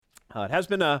It has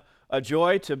been a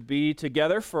joy to be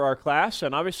together for our class,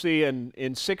 and obviously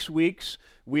in 6 weeks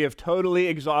we have totally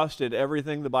exhausted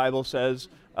everything the Bible says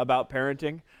about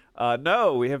parenting.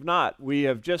 No, we have not. We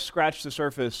have just scratched the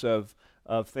surface of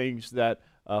things that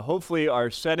hopefully are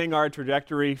setting our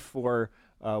trajectory for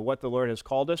what the Lord has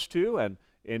called us to, and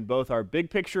in both our big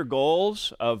picture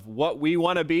goals of what we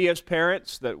want to be as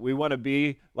parents, that we want to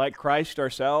be like Christ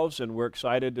ourselves, and we're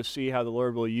excited to see how the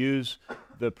Lord will use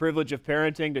the privilege of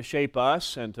parenting to shape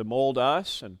us and to mold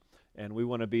us, and we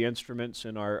want to be instruments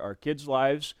in our kids'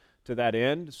 lives to that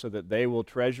end, so that they will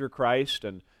treasure Christ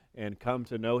and come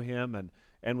to know Him,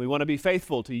 and we want to be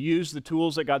faithful to use the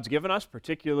tools that God's given us,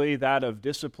 particularly that of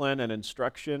discipline and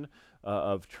instruction,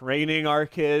 of training our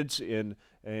kids in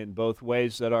both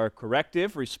ways that are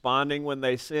corrective, responding when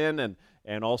they sin,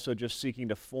 and also just seeking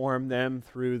to form them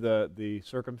through the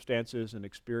circumstances and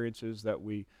experiences that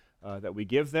we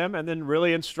give them, and then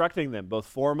really instructing them, both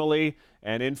formally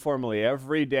and informally,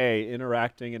 every day,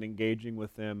 interacting and engaging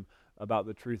with them about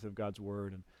the truth of God's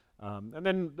Word. And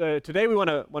then today we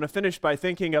want to finish by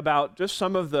thinking about just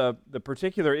some of the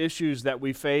particular issues that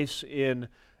we face in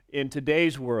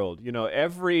today's world. You know,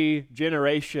 every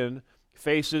generation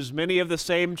faces many of the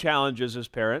same challenges as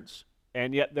parents,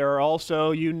 and yet there are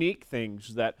also unique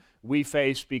things that we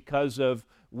face because of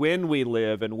when we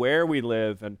live and where we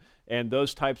live and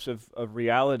those types of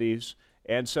realities.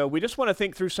 And so we just want to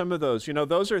think through some of those. You know,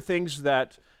 those are things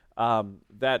that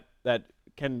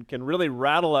can really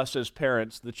rattle us as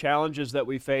parents, the challenges that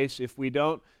we face if we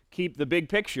don't keep the big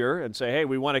picture and say, hey,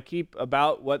 we want to keep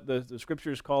about what the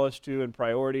Scriptures call us to in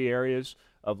priority areas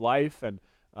of life.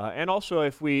 And also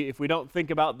if we don't think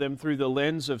about them through the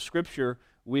lens of Scripture,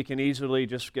 we can easily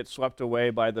just get swept away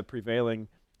by the prevailing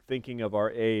thinking of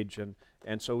our age.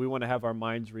 And so we want to have our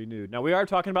minds renewed. Now, we are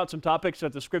talking about some topics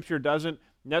that the Scripture doesn't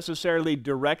necessarily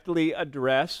directly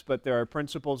address, but there are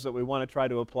principles that we want to try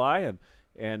to apply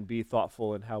and be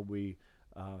thoughtful in how we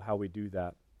do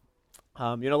that.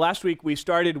 Last week we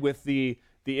started with the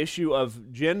issue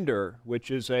of gender,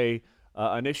 which is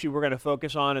an issue we're going to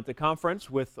focus on at the conference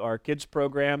with our kids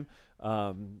program,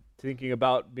 thinking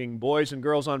about being boys and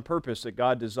girls on purpose, that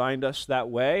God designed us that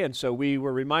way. And so we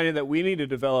were reminded that we need to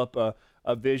develop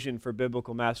a vision for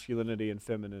biblical masculinity and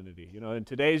femininity. You know, in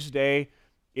today's day,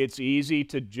 it's easy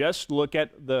to just look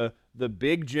at the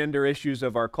big gender issues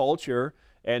of our culture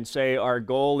and say our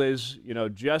goal is,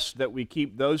 just that we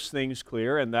keep those things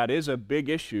clear, and that is a big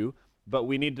issue, but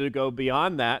we need to go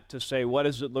beyond that to say, what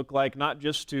does it look like, not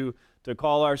just to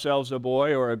call ourselves a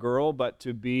boy or a girl, but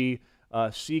to be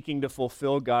seeking to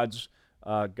fulfill God's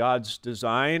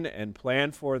design and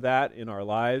plan for that in our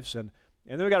lives. And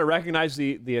then we've got to recognize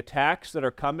the attacks that are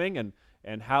coming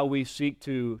and how we seek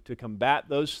to combat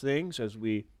those things as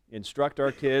we instruct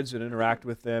our kids and interact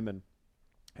with them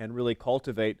and really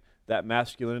cultivate that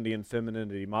masculinity and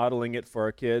femininity, modeling it for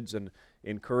our kids and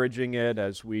encouraging it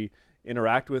as we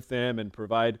interact with them and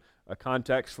provide a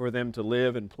context for them to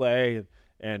live and play,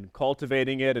 and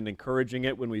cultivating it and encouraging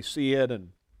it when we see it, and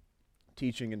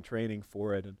teaching and training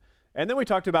for it. And then we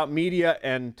talked about media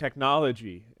and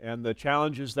technology and the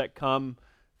challenges that come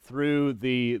through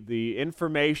the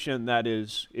information that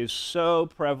is so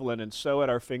prevalent and so at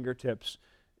our fingertips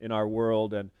in our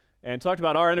world, and talked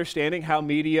about our understanding how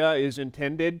media is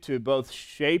intended to both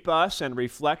shape us and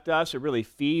reflect us. It really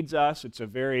feeds us. It's a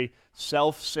very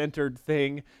self-centered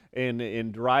thing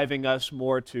in driving us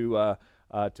more to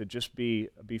just be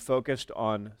focused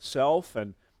on self,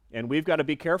 and we've got to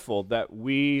be careful that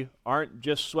we aren't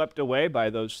just swept away by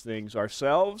those things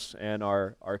ourselves and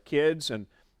our kids, and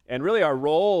really our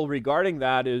role regarding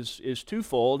that is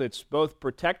twofold. It's both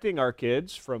protecting our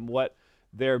kids from what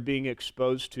they're being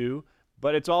exposed to,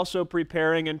 but it's also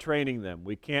preparing and training them.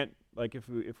 We can't, like if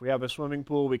we have a swimming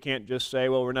pool, we can't just say,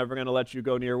 well, we're never going to let you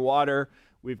go near water.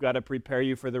 We've got to prepare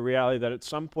you for the reality that at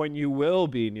some point you will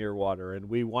be near water, and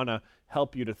we want to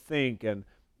help you to think and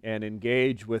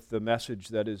engage with the message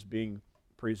that is being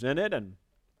presented.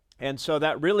 And so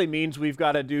that really means we've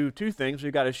got to do two things.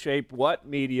 We've got to shape what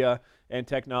media and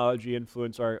technology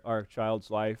influence our child's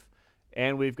life,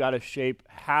 and we've got to shape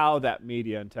how that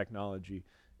media and technology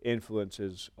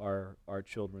influences our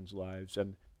children's lives.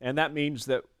 And that means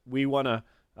that we want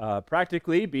to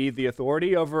practically be the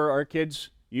authority over our kids'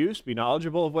 use, be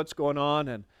knowledgeable of what's going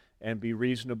on, and be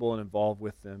reasonable and involved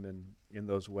with them in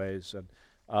those ways. And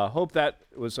hope that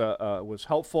was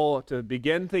helpful to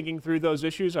begin thinking through those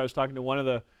issues. I was talking to one of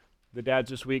the dads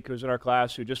this week who was in our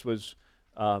class who just was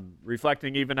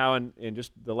reflecting even how in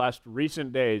just the last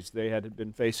recent days they had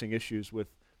been facing issues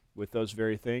with those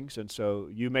very things. And so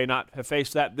you may not have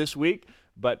faced that this week,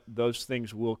 but those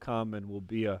things will come and will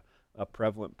be a a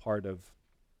prevalent part of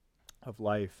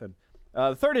life. And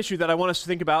the third issue that I want us to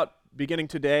think about beginning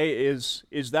today is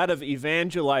that of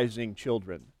evangelizing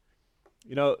children.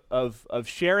 Of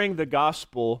sharing the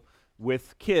gospel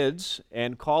with kids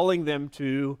and calling them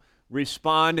to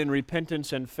respond in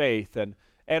repentance and faith.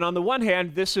 And on the one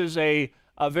hand, this is a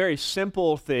very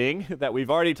simple thing that we've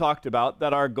already talked about,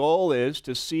 that our goal is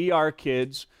to see our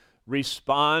kids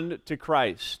respond to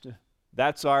Christ.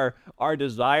 That's our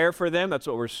desire for them. That's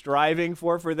what we're striving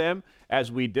for them.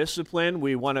 As we discipline,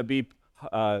 we want to be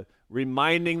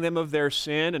reminding them of their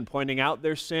sin and pointing out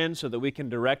their sin so that we can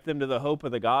direct them to the hope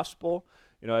of the gospel.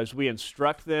 As we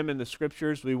instruct them in the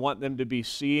Scriptures, we want them to be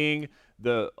seeing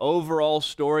the overall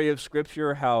story of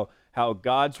Scripture, how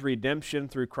God's redemption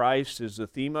through Christ is the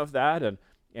theme of that,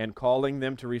 and calling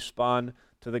them to respond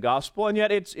to the gospel. And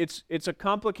yet it's a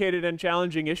complicated and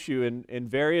challenging issue in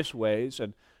various ways.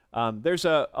 And there's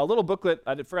a little booklet,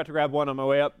 I forgot to grab one on my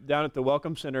way up, down at the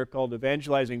Welcome Center called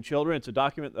Evangelizing Children. It's a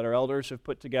document that our elders have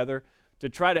put together to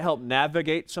try to help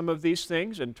navigate some of these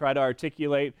things and try to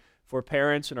articulate for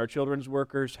parents and our children's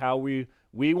workers how we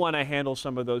want to handle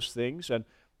some of those things. And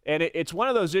it's one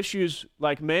of those issues,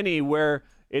 like many, where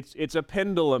it's a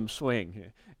pendulum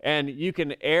swing. And you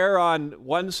can err on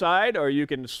one side, or you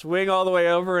can swing all the way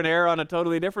over and err on a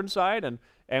totally different side.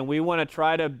 And we want to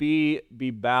try to be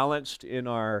balanced in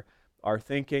our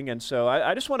thinking. And so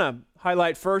I just want to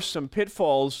highlight first some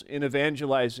pitfalls in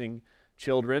evangelizing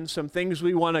children, some things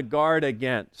we want to guard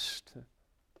against.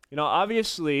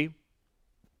 Obviously,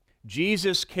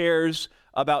 Jesus cares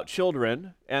about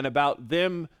children and about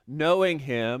them knowing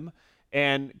him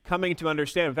and coming to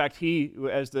understand. In fact,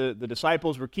 as the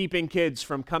disciples were keeping kids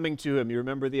from coming to him, you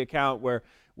remember the account where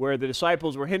the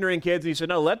disciples were hindering kids, and he said,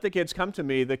 "No, let the kids come to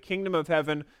me. The kingdom of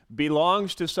heaven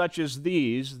belongs to such as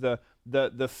these." The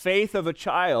faith of a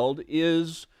child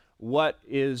is what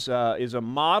is a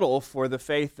model for the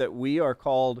faith that we are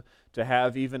called to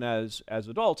have even as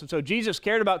adults. And so Jesus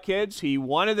cared about kids. He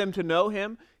wanted them to know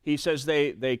him. He says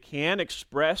they can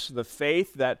express the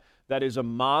faith that is a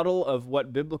model of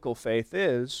what biblical faith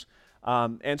is.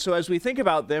 And so as we think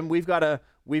about them, we've got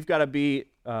to be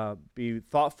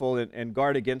thoughtful and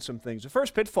guard against some things. The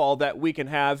first pitfall that we can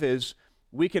have is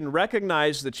we can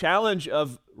recognize the challenge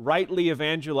of rightly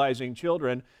evangelizing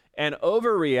children and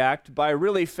overreact by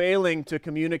really failing to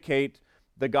communicate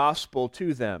the gospel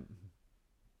to them.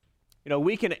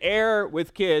 We can err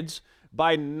with kids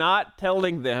by not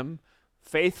telling them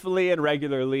faithfully and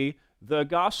regularly the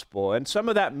gospel. And some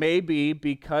of that may be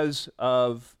because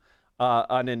of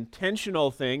an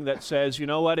intentional thing that says,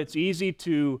 it's easy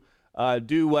to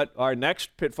do what our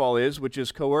next pitfall is, which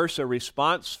is coerce a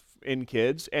response in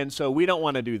kids. And so we don't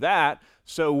want to do that.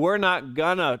 So we're not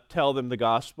going to tell them the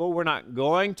gospel. We're not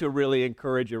going to really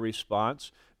encourage a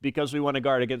response because we want to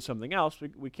guard against something else.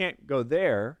 We can't go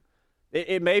there.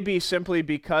 It may be simply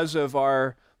because of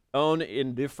our own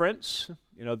indifference.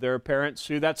 There are parents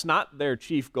who that's not their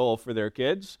chief goal for their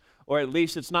kids, or at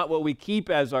least it's not what we keep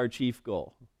as our chief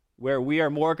goal, where we are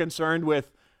more concerned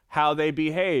with how they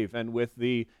behave and with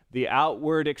the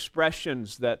outward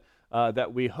expressions that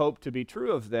we hope to be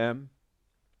true of them,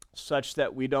 such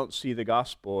that we don't see the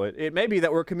gospel. It may be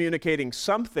that we're communicating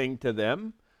something to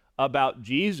them about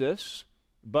Jesus,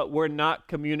 but we're not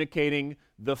communicating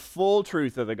the full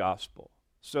truth of the gospel.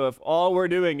 So if all we're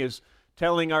doing is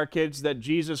telling our kids that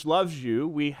Jesus loves you,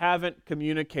 we haven't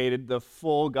communicated the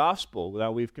full gospel.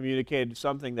 Now, we've communicated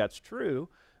something that's true,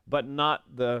 but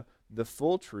not the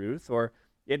full truth. Or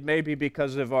it may be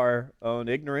because of our own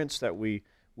ignorance that we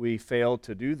fail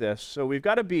to do this. So we've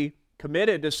got to be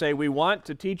committed to say we want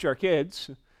to teach our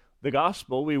kids the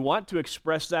gospel. We want to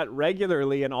express that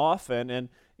regularly and often and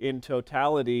in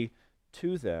totality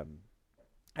to them.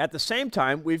 At the same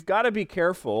time, we've got to be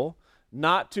careful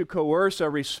not to coerce a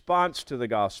response to the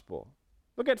gospel.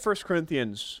 Look at 1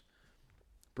 Corinthians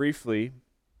briefly,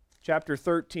 chapter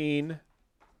 13.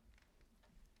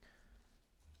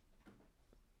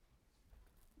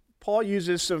 Paul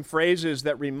uses some phrases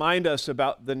that remind us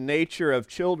about the nature of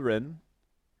children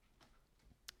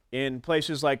in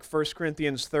places like 1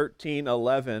 Corinthians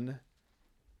 13:11.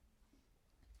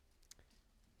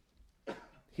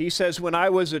 He says, "When I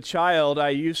was a child, I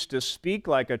used to speak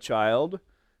like a child,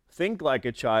 think like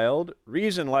a child,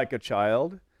 reason like a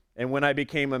child, and when I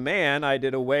became a man, I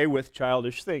did away with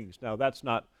childish things." Now, that's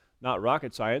not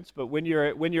rocket science, but when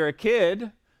you're a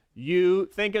kid, you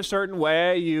think a certain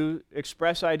way, you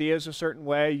express ideas a certain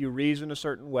way, you reason a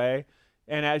certain way,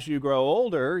 and as you grow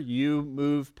older, you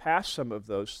move past some of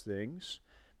those things.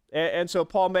 And so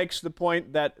Paul makes the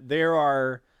point that there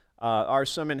are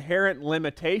some inherent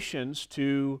limitations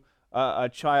to a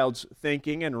child's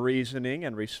thinking and reasoning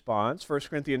and response. 1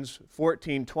 Corinthians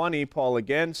 14:20, Paul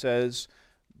again says,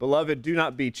 "Beloved, do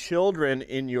not be children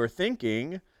in your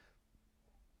thinking,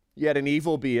 yet in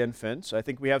evil be infants." I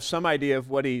think we have some idea of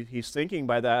what he's thinking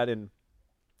by that. In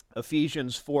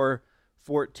Ephesians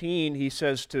 4:14, he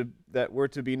says that we're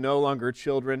to be no longer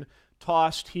children,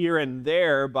 tossed here and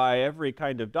there by every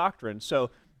kind of doctrine. So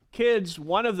kids,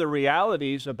 one of the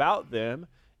realities about them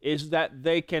is that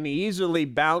they can easily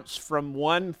bounce from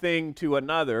one thing to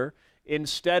another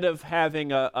instead of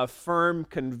having a firm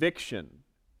conviction.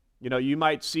 You know, you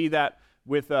might see that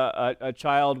with a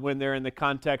child when they're in the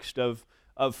context of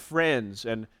friends.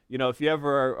 And, you know, if you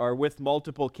ever are with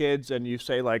multiple kids and you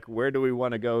say, like, where do we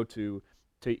want to go to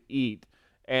eat?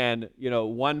 And, you know,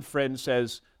 one friend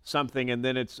says something and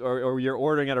then or you're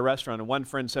ordering at a restaurant and one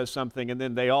friend says something and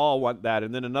then they all want that.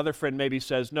 And then another friend maybe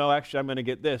says, no, actually, I'm going to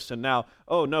get this. And now,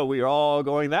 oh, no, we are all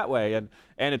going that way. And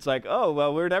it's like, oh,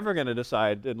 well, we're never going to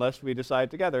decide unless we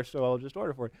decide together. So I'll just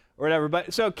order for it or whatever.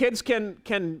 But so kids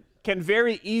can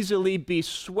very easily be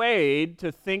swayed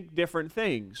to think different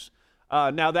things.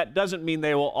 Now, that doesn't mean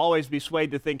they will always be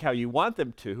swayed to think how you want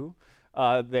them to.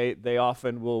 They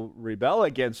often will rebel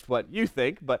against what you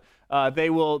think, but they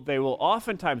will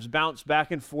oftentimes bounce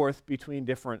back and forth between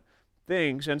different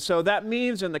things. And so that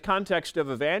means in the context of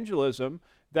evangelism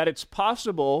that it's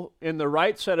possible in the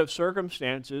right set of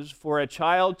circumstances for a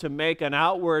child to make an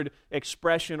outward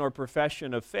expression or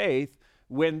profession of faith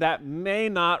when that may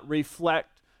not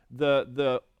reflect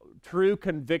the true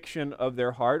conviction of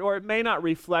their heart, or it may not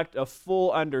reflect a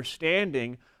full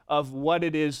understanding of what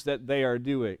it is that they are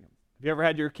doing. Have you ever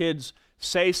had your kids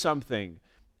say something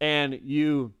and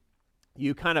you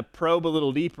kind of probe a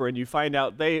little deeper and you find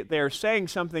out they are saying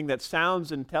something that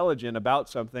sounds intelligent about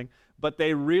something, but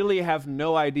they really have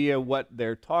no idea what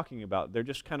they're talking about. They're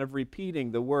just kind of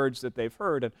repeating the words that they've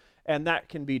heard, and that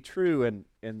can be true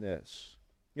in this.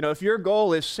 You know, if your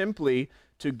goal is simply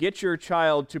to get your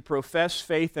child to profess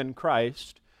faith in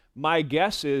Christ, my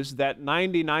guess is that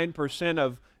 99%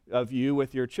 of you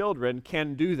with your children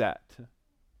can do that.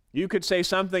 You could say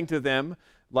something to them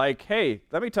like, hey,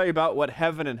 let me tell you about what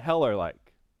heaven and hell are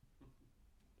like.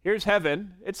 Here's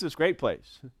heaven. It's this great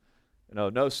place. You know,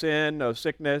 no sin, no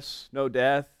sickness, no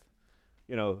death.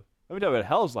 You know, let me tell you what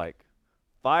hell's like.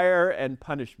 Fire and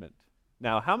punishment.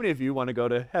 Now, how many of you want to go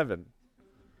to heaven?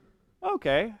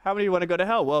 Okay, how many of you want to go to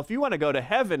hell? Well, if you want to go to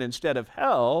heaven instead of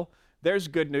hell, there's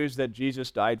good news that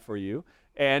Jesus died for you,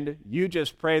 and you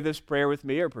just pray this prayer with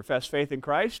me or profess faith in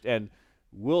Christ, and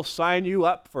we'll sign you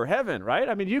up for heaven, right?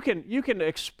 I mean, you can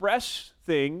express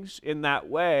things in that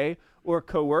way or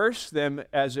coerce them,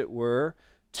 as it were,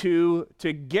 to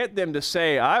get them to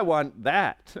say, I want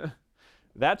that.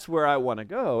 That's where I want to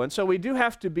go. And so we do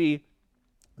have to be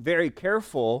very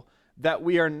careful that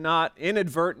we are not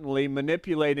inadvertently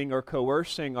manipulating or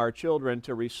coercing our children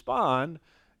to respond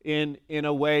in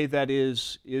a way that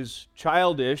is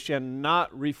childish and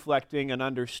not reflecting an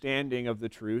understanding of the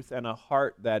truth and a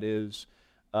heart that is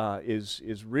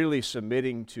really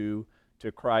submitting to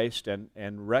Christ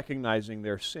and recognizing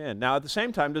their sin. Now, at the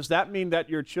same time, does that mean that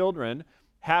your children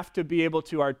have to be able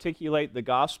to articulate the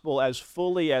gospel as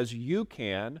fully as you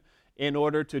can in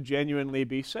order to genuinely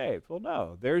be saved? Well,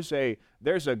 no. There's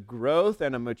a growth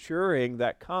and a maturing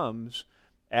that comes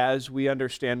as we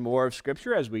understand more of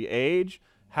Scripture, as we age.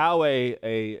 How an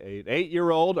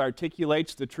 8-year-old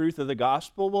articulates the truth of the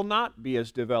gospel will not be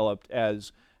as developed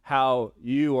as how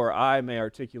you or I may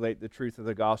articulate the truth of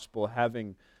the gospel,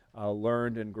 having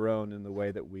learned and grown in the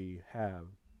way that we have.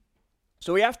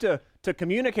 So we have to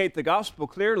communicate the gospel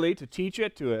clearly, to teach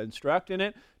it, to instruct in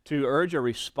it, to urge a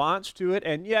response to it,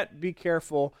 and yet be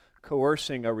careful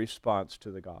coercing a response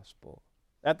to the gospel.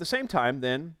 At the same time,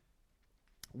 then,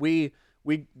 we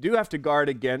do have to guard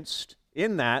against,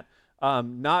 in that,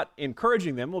 not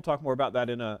encouraging them. We'll talk more about that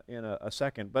in a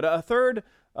second. But a third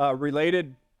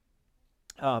related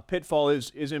pitfall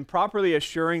is improperly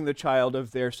assuring the child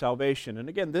of their salvation. And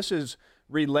again, this is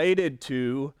related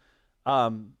to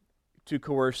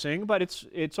coercing, but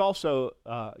it's also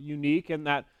unique in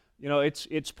that, you know,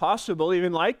 it's possible,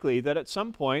 even likely, that at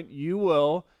some point you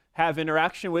will have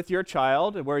interaction with your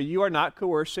child where you are not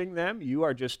coercing them, you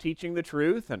are just teaching the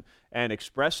truth and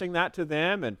expressing that to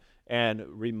them and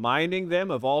reminding them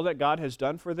of all that God has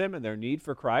done for them and their need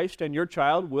for Christ, and your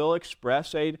child will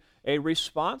express a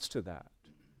response to that.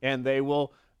 And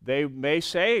they may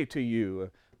say to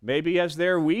you, maybe as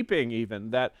they're weeping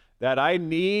even, that I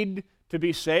need to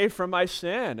be saved from my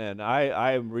sin, and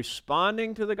I am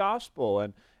responding to the gospel,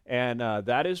 and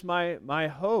that is my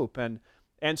hope.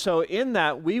 And so in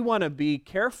that, we want to be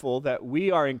careful that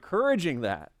we are encouraging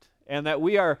that and that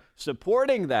we are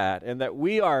supporting that, and that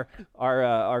we are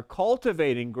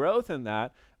cultivating growth in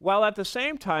that, while at the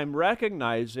same time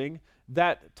recognizing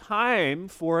that time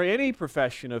for any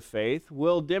profession of faith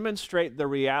will demonstrate the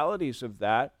realities of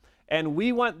that, and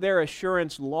we want their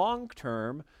assurance long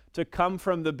term to come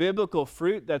from the biblical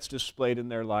fruit that's displayed in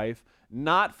their life,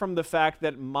 not from the fact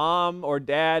that mom or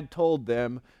dad told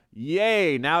them,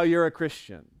 yay, now you're a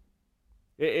Christian.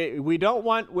 We don't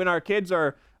want, when our kids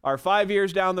are 5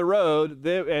 years down the road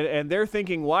and they're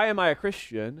thinking, why am I a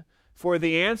Christian? For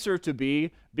the answer to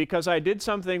be, because I did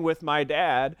something with my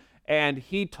dad and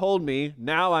he told me,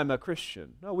 now I'm a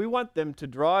Christian. No, we want them to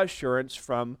draw assurance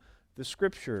from the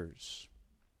Scriptures.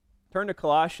 Turn to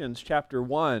Colossians chapter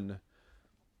 1,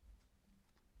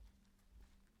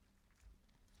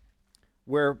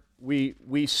 where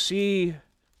we see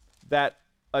that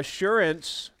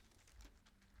assurance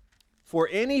for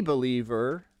any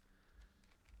believer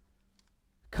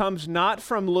comes not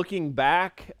from looking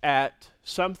back at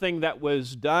something that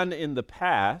was done in the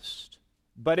past,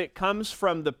 but it comes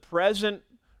from the present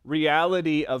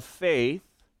reality of faith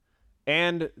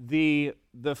and the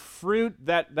fruit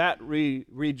that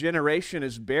regeneration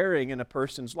is bearing in a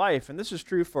person's life. And this is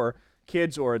true for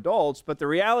kids or adults, but the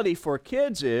reality for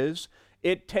kids is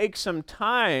it takes some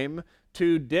time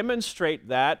to demonstrate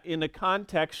that in a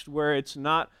context where it's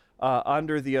not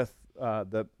under the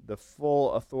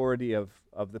full authority of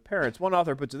the parents. One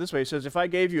author puts it this way. He says, if I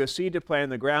gave you a seed to plant in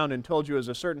the ground and told you it was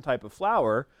a certain type of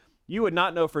flower, you would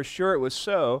not know for sure it was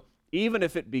so. Even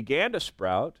if it began to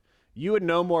sprout, you would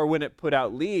know more when it put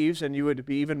out leaves, and you would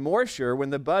be even more sure when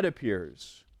the bud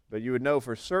appears. But you would know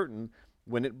for certain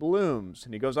when it blooms.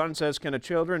 And he goes on and says, can a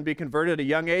children be converted at a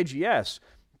young age? Yes.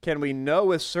 Can we know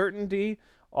with certainty?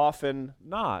 Often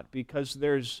not, because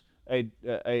there's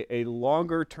a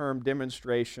longer-term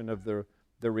demonstration of the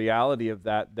reality of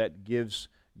that gives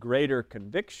greater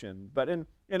conviction. But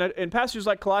in passages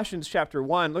like Colossians chapter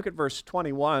 1, look at verse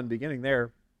 21, beginning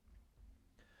there.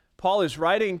 Paul is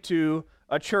writing to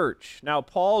a church. Now,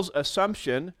 Paul's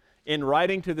assumption in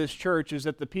writing to this church is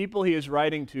that the people he is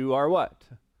writing to are what?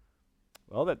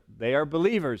 Well, that they are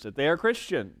believers, that they are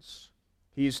Christians.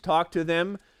 He's talked to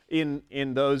them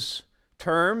in those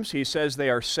terms. He says they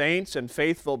are saints and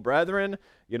faithful brethren.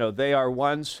 You know, they are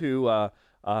ones who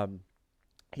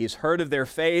he's heard of their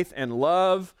faith and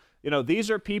love. You know,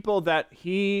 these are people that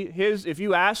if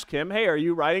you ask him, hey, are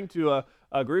you writing to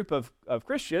a group of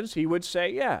Christians? He would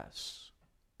say yes.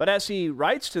 But as he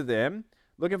writes to them,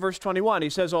 look at verse 21.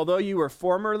 He says, although you were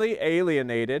formerly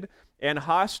alienated and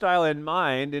hostile in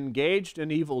mind, engaged in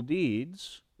evil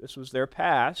deeds, this was their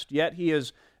past, yet he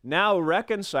has now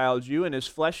reconciled you in his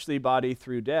fleshly body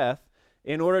through death,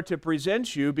 in order to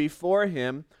present you before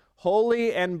him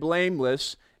holy and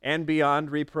blameless and beyond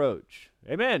reproach.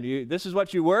 Amen. This is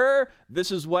what you were.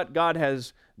 This is what God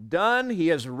has done. He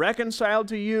has reconciled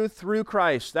to you through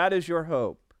Christ. That is your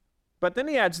hope. But then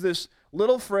he adds this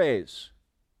little phrase,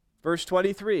 verse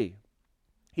 23.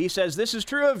 He says, this is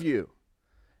true of you,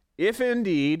 if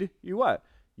indeed you what?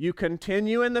 You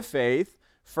continue in the faith,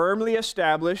 firmly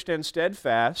established and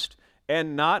steadfast,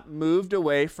 and not moved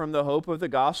away from the hope of the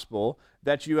gospel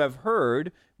that you have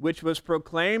heard, which was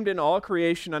proclaimed in all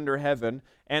creation under heaven,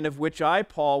 and of which I,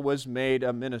 Paul, was made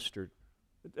a minister.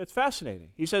 It's fascinating.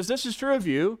 He says, this is true of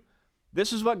you.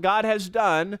 This is what God has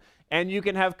done, and you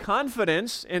can have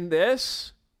confidence in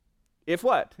this if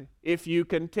what? If you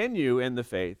continue in the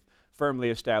faith, firmly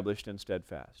established and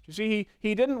steadfast. You see,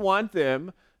 he didn't want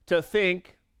them to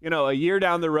think, a year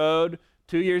down the road,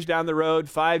 2 years down the road,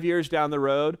 5 years down the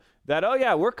road, that, oh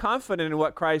yeah, we're confident in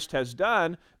what Christ has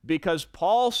done because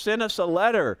Paul sent us a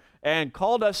letter and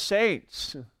called us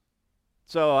saints.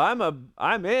 So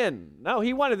I'm in. No,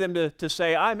 he wanted them to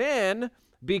say, I'm in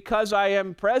because I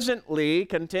am presently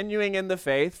continuing in the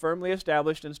faith, firmly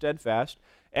established and steadfast,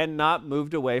 and not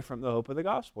moved away from the hope of the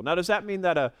gospel. Now, does that mean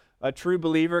that a true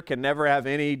believer can never have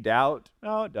any doubt?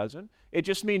 No, it doesn't. It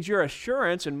just means your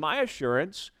assurance and my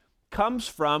assurance comes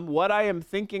from what I am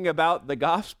thinking about the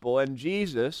gospel and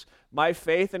Jesus, my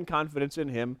faith and confidence in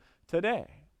him today.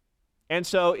 And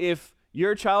so if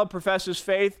your child professes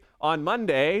faith on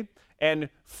Monday and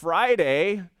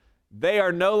Friday they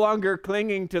are no longer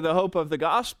clinging to the hope of the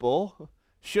gospel,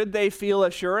 should they feel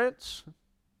assurance?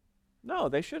 No,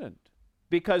 they shouldn't.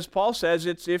 Because Paul says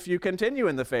it's if you continue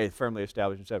in the faith, firmly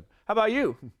established and set. How about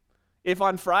you? If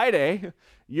on Friday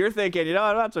you're thinking,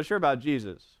 I'm not so sure about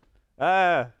Jesus.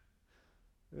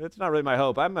 It's not really my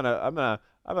hope. I'm a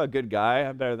good guy.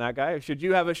 I'm better than that guy. Should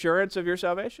you have assurance of your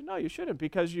salvation? No, you shouldn't,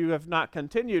 because you have not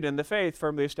continued in the faith,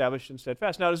 firmly established and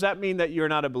steadfast. Now, does that mean that you're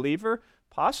not a believer?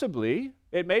 Possibly,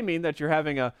 it may mean that you're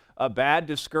having a bad,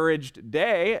 discouraged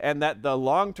day, and that the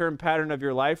long-term pattern of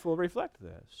your life will reflect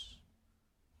this.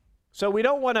 So we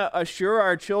don't want to assure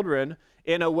our children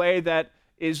in a way that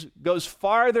goes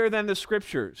farther than the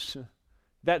Scriptures,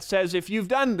 that says, if you've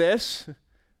done this,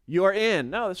 you're in.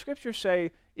 No, the Scriptures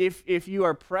say, if you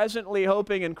are presently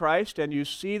hoping in Christ and you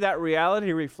see that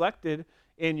reality reflected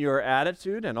in your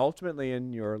attitude and ultimately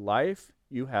in your life,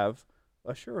 you have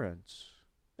assurance.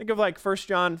 Think of like 1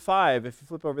 John 5, if you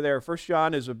flip over there. 1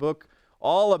 John is a book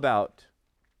all about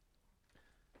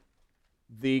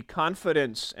the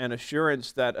confidence and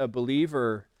assurance that a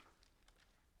believer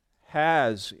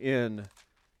has in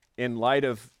light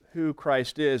of who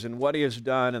Christ is and what he has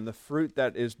done and the fruit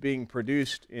that is being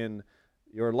produced in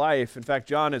your life. In fact,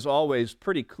 John is always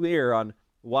pretty clear on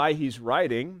why he's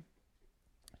writing.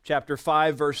 Chapter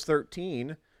 5, verse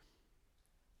 13,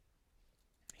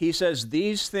 he says,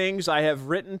 "These things I have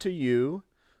written to you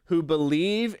who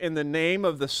believe in the name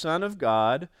of the Son of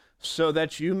God, so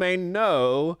that you may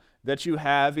know that you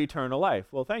have eternal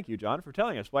life." Well, thank you, John, for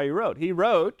telling us why he wrote. He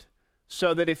wrote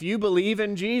so that if you believe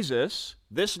in Jesus,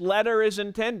 this letter is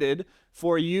intended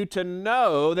for you to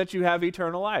know that you have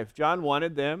eternal life. John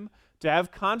wanted them to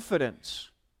have confidence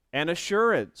and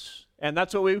assurance. And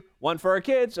that's what we want for our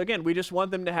kids. Again, we just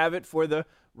want them to have it for the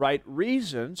right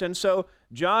reasons. And so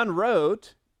John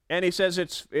wrote, and he says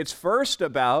it's first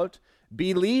about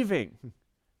believing.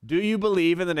 Do you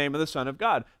believe in the name of the Son of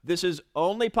God? This is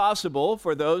only possible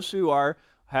for those who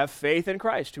have faith in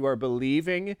Christ, who are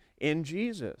believing in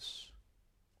Jesus.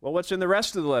 Well, what's in the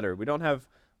rest of the letter? We don't have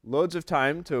loads of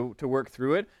time to work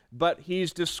through it, but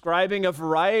he's describing a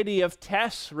variety of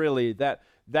tests, really, that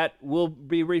will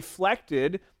be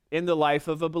reflected in the life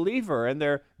of a believer. And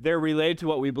they're related to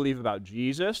what we believe about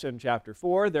Jesus in chapter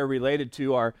 4. They're related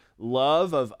to our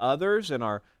love of others and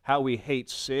how we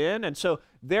hate sin. And so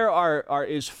there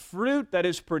is fruit that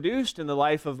is produced in the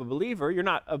life of a believer. You're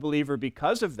not a believer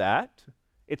because of that.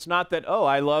 It's not that, oh,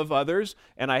 I love others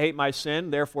and I hate my sin,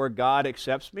 therefore God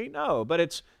accepts me. No, but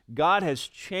it's God has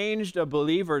changed a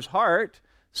believer's heart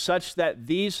such that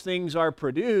these things are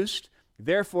produced.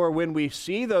 Therefore, when we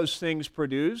see those things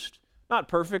produced, not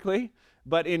perfectly,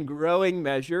 but in growing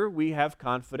measure, we have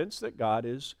confidence that God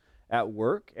is at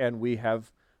work, and we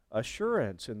have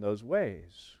assurance in those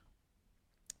ways.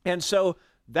 And so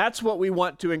that's what we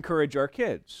want to encourage our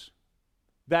kids,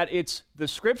 that it's the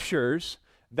Scriptures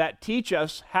that teach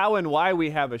us how and why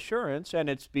we have assurance, and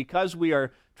it's because we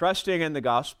are trusting in the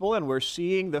gospel and we're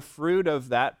seeing the fruit of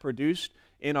that produced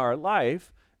in our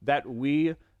life that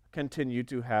we continue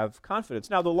to have confidence.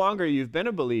 Now, the longer you've been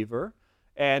a believer,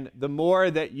 and the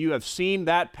more that you have seen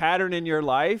that pattern in your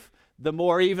life, the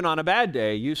more, even on a bad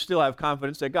day, you still have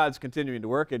confidence that God's continuing to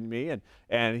work in me,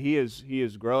 and He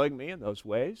is growing me in those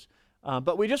ways.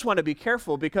 But we just want to be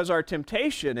careful, because our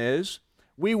temptation is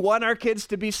we want our kids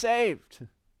to be saved.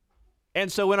 And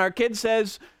so when our kid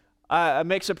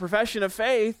makes a profession of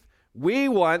faith, we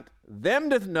want them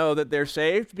to know that they're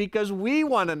saved because we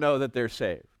want to know that they're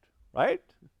saved, right?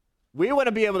 We want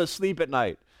to be able to sleep at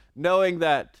night knowing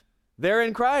that they're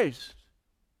in Christ.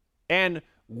 And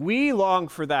we long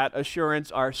for that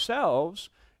assurance ourselves,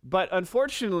 but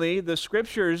unfortunately, the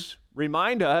Scriptures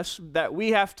remind us that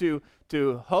we have to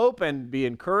hope and be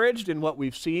encouraged in what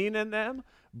we've seen in them,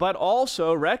 but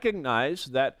also recognize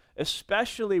that,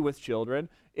 especially with children,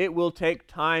 it will take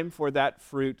time for that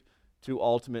fruit to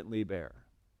ultimately bear.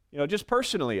 You know, just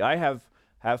personally, I have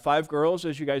 5 girls,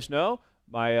 as you guys know.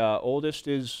 My oldest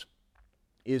is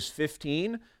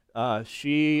 15.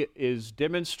 She is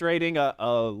demonstrating a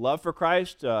love for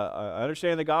Christ,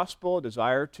 understanding the gospel, a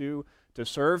desire to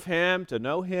serve Him, to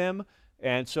know Him,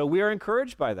 and so we are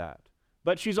encouraged by that.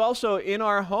 But she's also in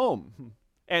our home,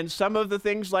 and some of the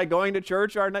things like going to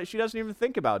church she doesn't even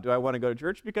think about, do I want to go to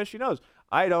church? Because she knows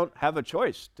I don't have a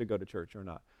choice to go to church or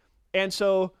not. And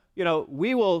so, you know,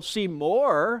 we will see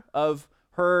more of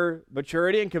her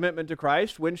maturity and commitment to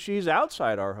Christ when she's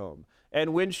outside our home,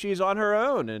 and when she's on her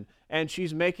own, and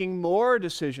she's making more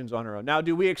decisions on her own. Now,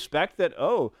 do we expect that,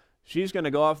 she's going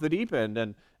to go off the deep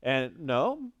end? And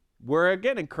no, we're,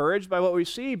 again, encouraged by what we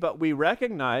see, but we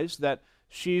recognize that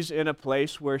she's in a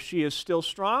place where she is still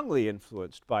strongly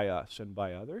influenced by us and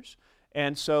by others.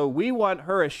 And so we want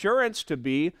her assurance to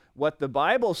be what the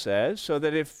Bible says, so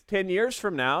that if 10 years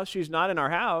from now she's not in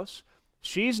our house,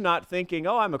 she's not thinking,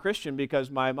 I'm a Christian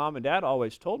because my mom and dad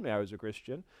always told me I was a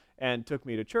Christian and took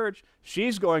me to church.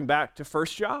 She's going back to 1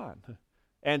 John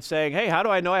and saying, hey, how do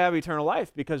I know I have eternal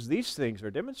life? Because these things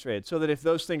are demonstrated. So that if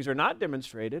those things are not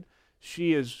demonstrated,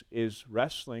 she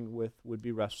would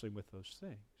be wrestling with those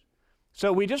things.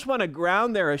 So we just want to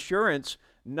ground their assurance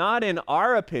not in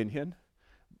our opinion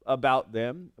about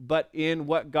them, but in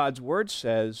what God's Word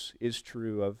says is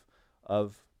true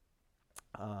of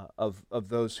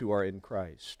those who are in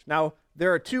Christ. Now,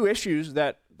 there are two issues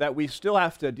that we still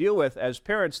have to deal with as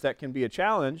parents that can be a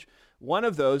challenge. One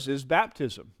of those is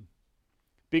baptism.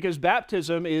 Because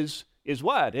baptism is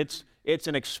what? It's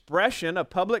an expression, a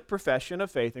public profession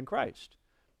of faith in Christ.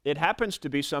 It happens to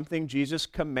be something Jesus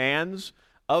commands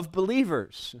of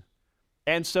believers.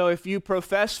 And so if you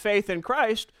profess faith in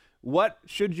Christ, what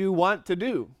should you want to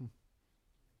do?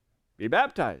 Be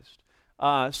baptized.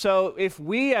 So if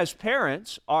we as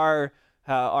parents are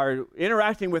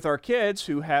interacting with our kids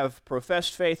who have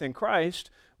professed faith in Christ,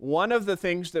 one of the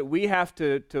things that we have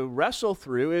to wrestle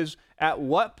through is at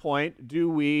what point do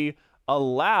we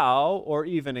allow or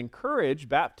even encourage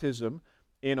baptism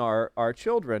in our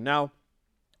children. Now,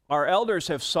 our elders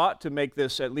have sought to make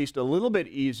this at least a little bit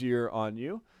easier on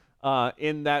you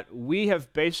in that we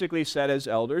have basically said as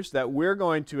elders that we're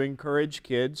going to encourage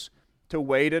kids to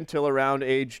wait until around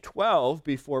age 12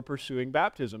 before pursuing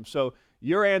baptism. So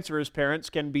your answer as parents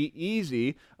can be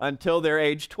easy until they're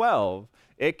age 12.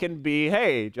 It can be,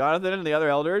 hey, Jonathan and the other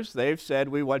elders, they've said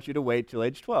we want you to wait till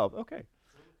age 12. Okay.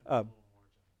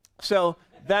 So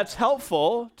that's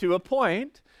helpful to a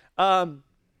point.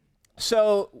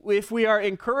 So if we are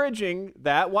encouraging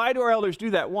that, why do our elders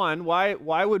do that? One, why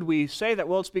would we say that?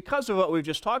 Well, it's because of what we've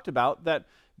just talked about, that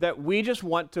we just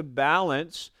want to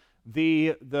balance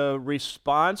the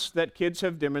response that kids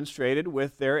have demonstrated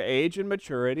with their age and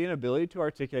maturity and ability to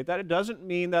articulate that. It doesn't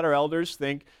mean that our elders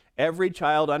think every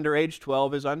child under age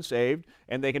 12 is unsaved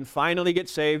and they can finally get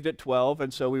saved at 12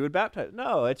 and so we would baptize.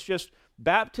 No, it's just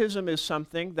baptism is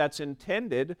something that's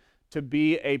intended to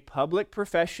be a public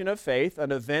profession of faith,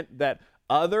 an event that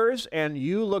others and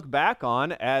you look back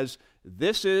on as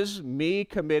this is me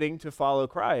committing to follow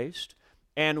Christ.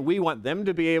 And we want them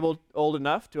to be old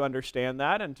enough to understand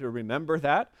that and to remember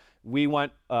that. We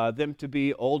want them to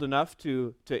be old enough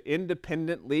to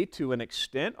independently, to an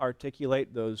extent,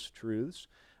 articulate those truths.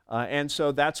 And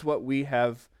so that's what we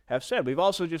have said. We've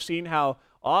also just seen how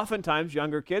oftentimes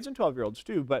younger kids, and 12-year-olds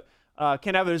too, but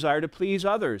can have a desire to please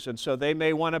others. And so they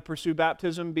may want to pursue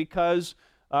baptism because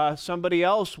somebody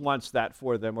else wants that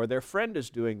for them or their friend is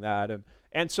doing that.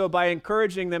 And so by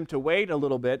encouraging them to wait a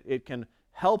little bit, it can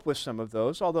help with some of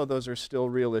those, although those are still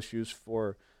real issues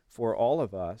for all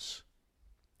of us.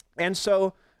 And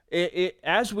so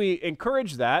as we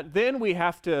encourage that, then we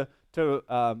have to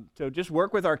just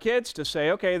work with our kids to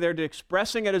say, okay, they're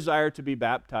expressing a desire to be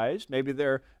baptized. Maybe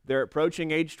they're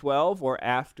approaching age 12 or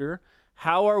after.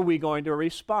 How are we going to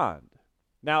respond?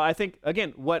 Now, I think,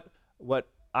 again, what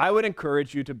I would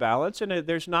encourage you to balance, and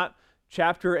there's not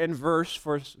chapter and verse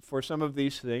for some of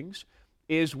these things,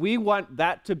 is we want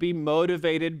that to be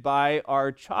motivated by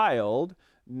our child,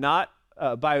 not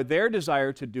by their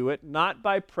desire to do it, not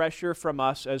by pressure from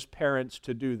us as parents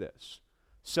to do this.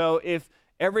 So if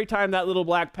every time that little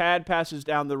black pad passes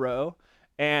down the row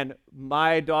and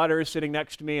my daughter is sitting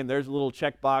next to me and there's a little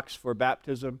checkbox for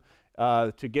baptism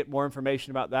to get more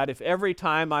information about that, if every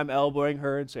time I'm elbowing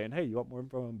her and saying, hey, you want more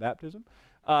info on baptism?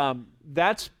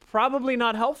 That's probably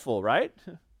not helpful, right?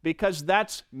 Because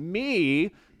that's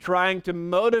me trying to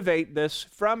motivate this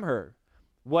from her.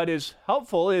 What is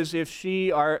helpful is if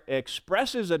she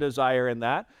expresses a desire in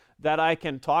that I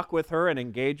can talk with her and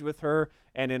engage with her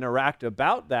and interact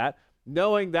about that,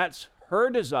 knowing that's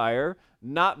her desire,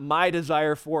 not my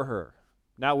desire for her.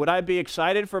 Now, would I be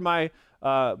excited for my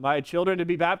children to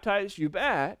be baptized? You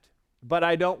bet. But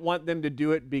I don't want them to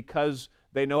do it because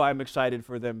they know I'm excited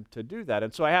for them to do that.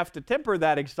 And so I have to temper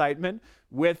that excitement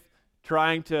with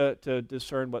trying to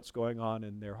discern what's going on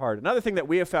in their heart. Another thing that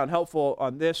we have found helpful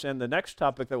on this and the next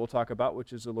topic that we'll talk about,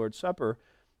 which is the Lord's Supper,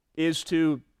 is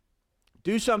to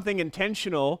do something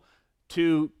intentional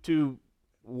to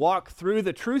walk through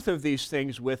the truth of these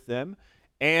things with them,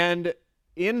 and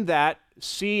in that,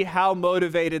 see how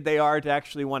motivated they are to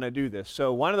actually want to do this.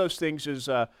 So one of those things is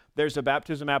there's a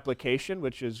baptism application,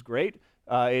 which is great.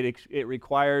 It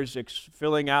requires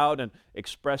filling out and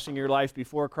expressing your life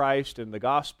before Christ and the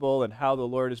gospel and how the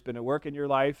Lord has been at work in your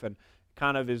life, and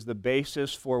kind of is the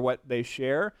basis for what they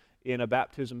share in a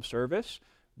baptism service.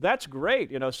 That's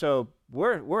great, so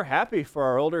we're happy for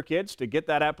our older kids to get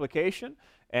that application,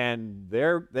 and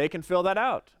they can fill that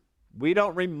out. We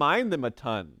don't remind them a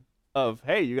ton of,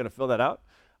 hey, you're going to fill that out?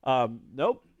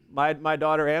 Nope. My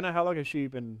daughter Anna, how long has she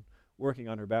been working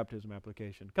on her baptism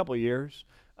application? A couple of years.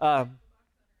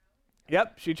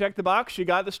 Yep, she checked the box. She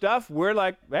got the stuff. We're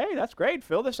like, hey, that's great.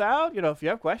 Fill this out. If you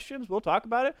have questions, we'll talk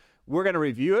about it. We're going to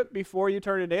review it before you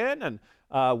turn it in.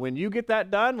 And when you get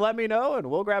that done, let me know, and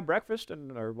we'll grab breakfast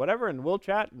or whatever, and we'll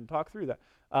chat and talk through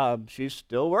that. She's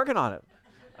still working on it.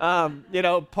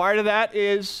 Part of that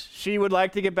is she would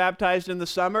like to get baptized in the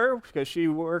summer because she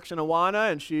works in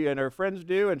Awana, and she and her friends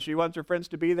do, and she wants her friends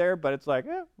to be there. But it's like,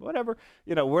 whatever.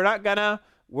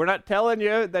 We're not telling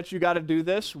you that you got to do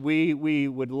this. We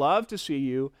would love to see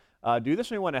you do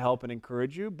this. We want to help and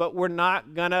encourage you, but we're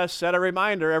not going to set a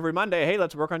reminder every Monday, hey,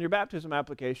 let's work on your baptism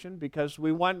application, because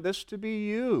we want this to be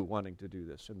you wanting to do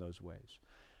this in those ways.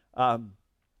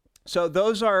 So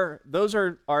those are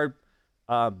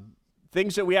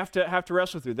things that we have to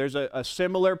wrestle through. There's a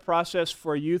similar process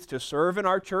for youth to serve in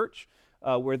our church,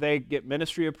 where they get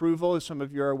ministry approval. Some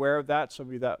of you are aware of that. Some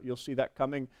of you you'll see that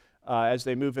coming as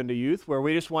they move into youth, where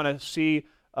we just want to see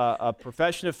a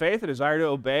profession of faith, a desire to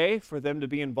obey, for them to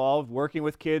be involved working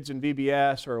with kids in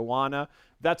VBS or Awana.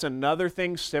 That's another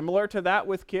thing similar to that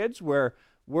with kids, where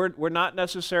we're not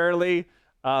necessarily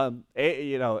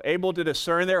able to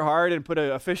discern their heart and put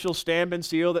an official stamp and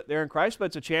seal that they're in Christ, but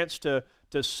it's a chance to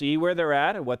see where they're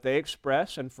at and what they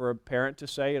express, and for a parent to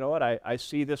say, you know what, I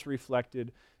see this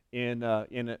reflected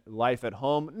in life at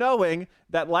home, knowing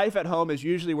that life at home is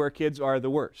usually where kids are the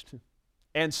worst.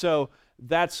 And so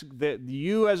that's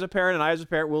you as a parent and I as a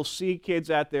parent will see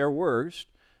kids at their worst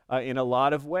in a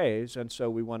lot of ways, and so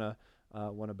we want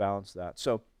to balance that.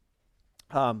 So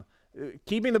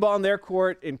keeping the ball in their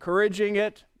court, encouraging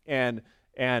it, and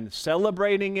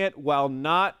celebrating it while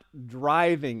not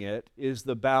driving it is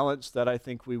the balance that I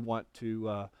think we want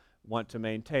to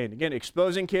maintain. Again,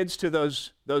 exposing kids to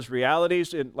those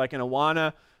realities, like in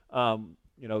Awana.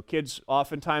 Kids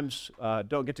oftentimes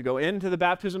don't get to go into the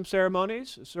baptism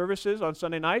services on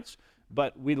Sunday nights,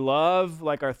 but we love,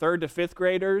 like, our 3rd to 5th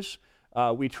graders.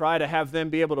 We try to have them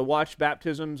be able to watch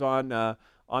baptisms on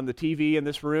the TV in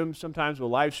this room. Sometimes we'll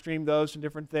live stream those and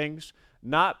different things.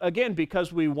 Not, again,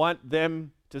 because we want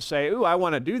them to say, ooh, I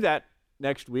want to do that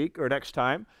next week or next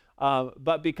time,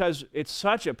 but because it's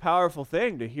such a powerful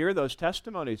thing to hear those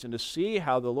testimonies and to see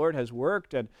how the Lord has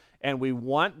worked, and we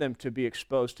want them to be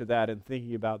exposed to that and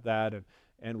thinking about that,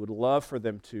 and would love for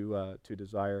them to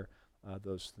desire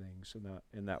those things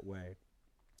in that way.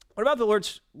 What about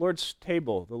the Lord's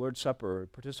table, the Lord's Supper,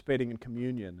 participating in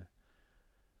communion?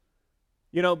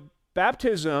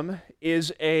 Baptism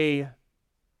is a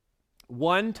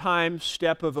one-time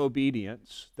step of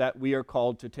obedience that we are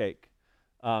called to take.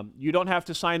 You don't have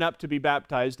to sign up to be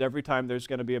baptized every time there's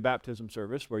going to be a baptism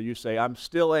service where you say, I'm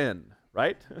still in,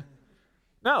 right?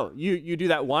 No, you do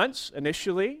that once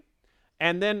initially,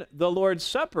 and then the Lord's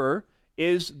Supper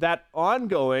is that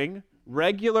ongoing,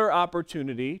 regular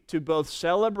opportunity to both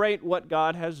celebrate what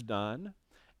God has done,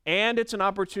 and it's an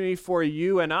opportunity for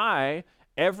you and I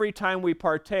every time we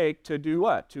partake to do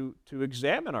what? To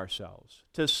examine ourselves,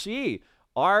 to see,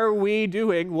 are we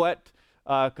doing what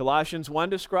Colossians 1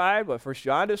 described, what 1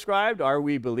 John described? Are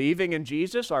we believing in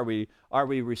Jesus? Are we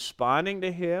responding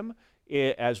to Him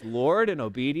as Lord in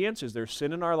obedience? Is there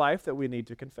sin in our life that we need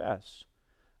to confess?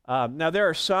 Now, there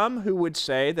are some who would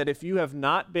say that if you have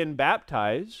not been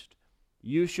baptized,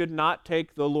 you should not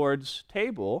take the Lord's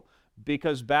table,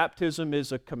 because baptism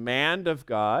is a command of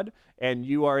God, and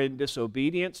you are in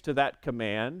disobedience to that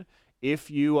command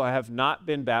if you have not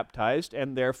been baptized,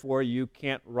 and therefore you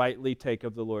can't rightly take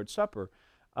of the Lord's Supper.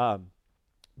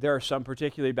 There are some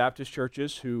particularly Baptist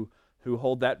churches who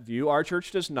hold that view. Our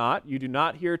church does not. You do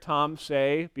not hear Tom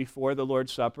say before the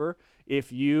Lord's Supper,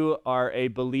 if you are a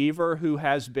believer who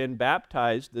has been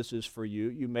baptized, this is for you.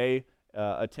 You may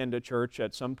attend a church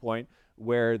at some point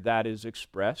where that is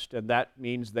expressed, and that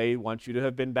means they want you to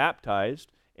have been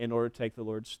baptized in order to take the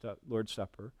Lord's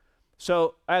Supper.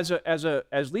 So as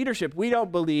leadership, we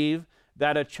don't believe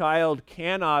that a child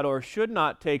cannot or should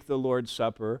not take the Lord's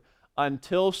Supper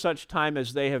until such time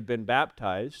as they have been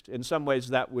baptized. In some ways,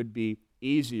 that would be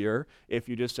easier if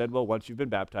you just said, well, once you've been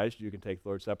baptized, you can take the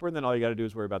Lord's Supper, and then all you got to do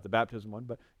is worry about the baptism one.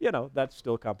 But, that's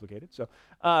still complicated. So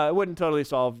it wouldn't totally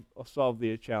solve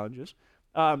the challenges.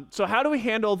 So how do we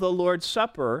handle the Lord's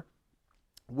Supper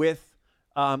with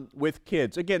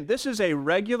kids? Again, this is a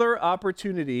regular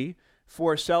opportunity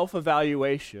for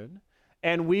self-evaluation,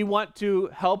 and we want to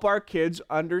help our kids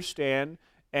understand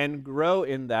and grow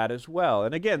in that as well.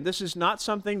 And again, this is not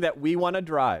something that we want to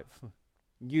drive.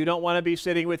 You don't want to be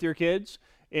sitting with your kids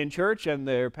in church and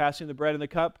they're passing the bread and the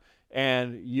cup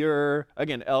and you're,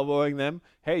 again, elbowing them.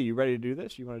 Hey, you ready to do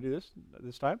this? You want to do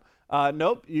this time?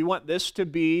 Nope. You want this to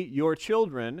be your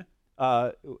children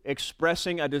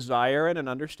expressing a desire and an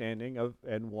understanding of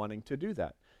and wanting to do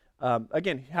that.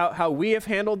 Again, how we have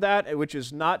handled that, which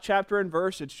is not chapter and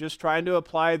verse, it's just trying to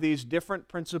apply these different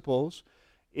principles,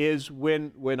 is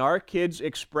when our kids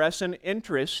express an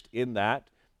interest in that,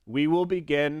 we will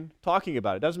begin talking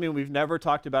about it. Doesn't mean we've never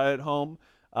talked about it at home,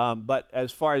 but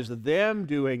as far as them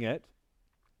doing it,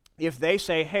 if they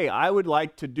say, hey, I would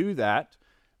like to do that,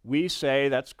 we say,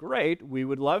 that's great, we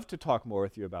would love to talk more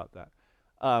with you about that.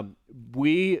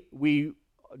 We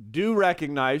do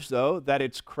recognize, though, that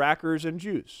it's crackers and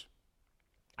juice.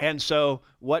 And so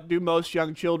what do most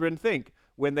young children think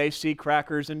when they see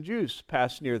crackers and juice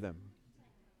pass near them?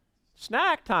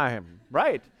 Snack time,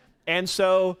 right? And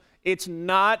so it's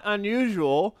not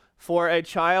unusual for a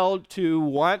child to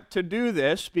want to do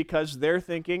this because they're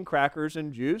thinking crackers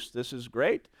and juice, this is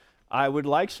great. I would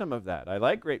like some of that. I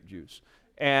like grape juice.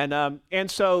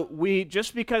 And so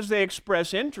just because they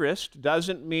express interest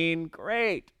doesn't mean,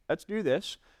 great, let's do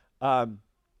this.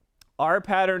 Our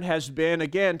pattern has been,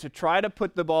 again, to try to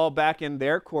put the ball back in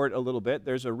their court a little bit.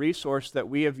 There's a resource that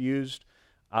we have used,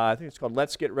 I think it's called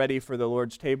Let's Get Ready for the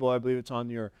Lord's Table. I believe it's on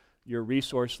your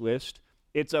resource list.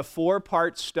 It's a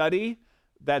 4-part study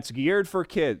that's geared for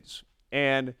kids,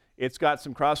 and it's got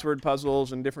some crossword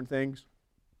puzzles and different things.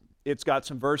 It's got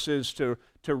some verses to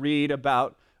read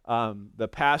about the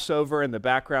Passover and the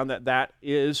background that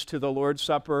is to the Lord's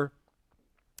Supper,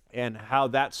 and how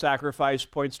that sacrifice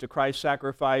points to Christ's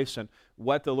sacrifice, and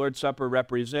what the Lord's Supper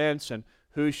represents, and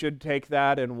who should take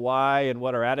that, and why, and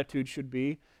what our attitude should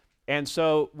be. And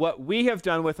so what we have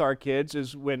done with our kids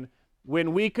is when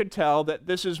we could tell that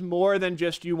this is more than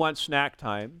just you want snack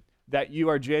time, that you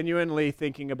are genuinely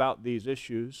thinking about these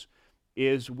issues,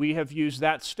 is we have used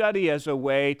that study as a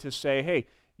way to say, hey,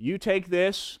 you take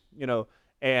this,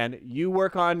 and you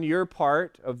work on your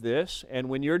part of this, and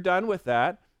when you're done with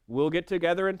that, we'll get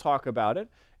together and talk about it.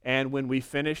 And when we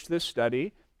finish this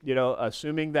study,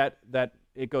 assuming that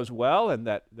it goes well and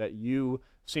that you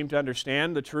seem to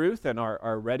understand the truth and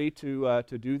are ready to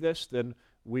do this, then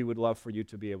we would love for you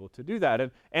to be able to do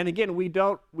that. And again,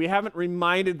 we haven't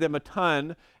reminded them a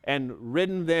ton and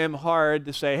ridden them hard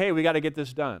to say, hey, we got to get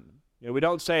this done. We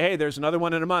don't say, hey, there's another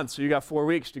one in a month, so you got 4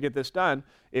 weeks to get this done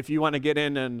if you want to get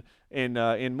in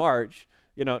March.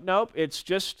 Nope, it's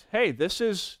just, hey, this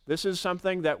is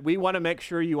something that we want to make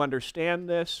sure you understand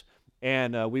this,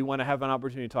 and we want to have an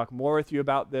opportunity to talk more with you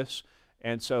about this.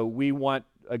 And so we want,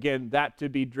 again, that to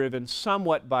be driven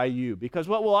somewhat by you. Because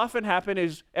what will often happen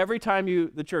is every time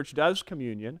the church does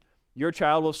communion, your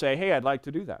child will say, hey, I'd like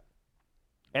to do that.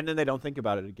 And then they don't think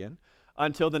about it again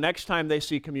until the next time they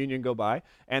see communion go by,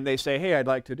 and they say, hey, I'd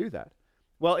like to do that.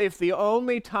 Well, if the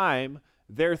only time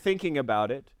they're thinking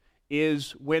about it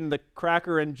is when the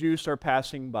cracker and juice are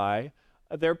passing by,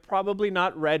 they're probably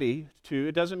not ready to.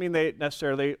 It doesn't mean they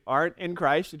necessarily aren't in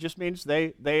Christ. It just means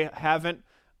they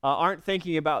aren't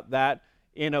thinking about that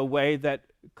in a way that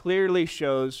clearly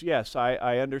shows, yes,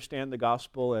 I understand the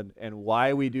gospel and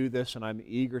why we do this, and I'm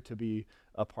eager to be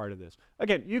a part of this.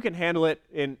 Again, you can handle it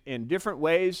in different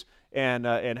ways,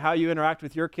 and how you interact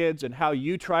with your kids and how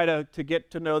you try to get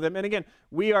to know them. And again,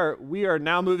 we are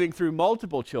now moving through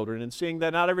multiple children and seeing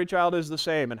that not every child is the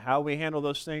same, and how we handle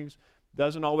those things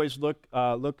doesn't always look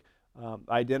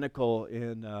identical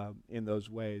in those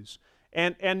ways.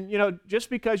 And just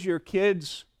because your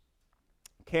kids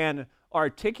can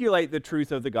articulate the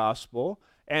truth of the gospel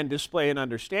and display an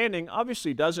understanding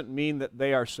obviously doesn't mean that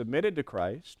they are submitted to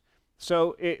Christ.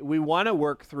 So we want to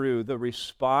work through the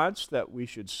response that we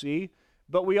should see,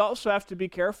 but we also have to be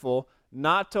careful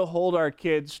not to hold our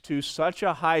kids to such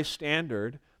a high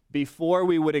standard before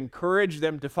we would encourage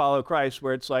them to follow Christ,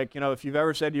 where it's like, if you've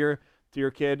ever said to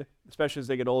your kid, especially as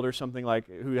they get older, something like,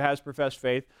 who has professed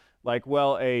faith, like,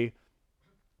 well,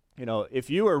 if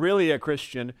you were really a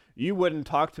Christian, you wouldn't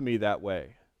talk to me that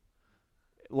way.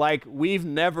 Like, we've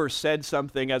never said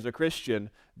something as a Christian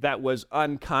that was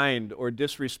unkind or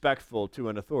disrespectful to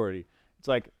an authority. It's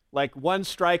like one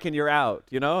strike and you're out,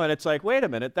 and it's like, wait a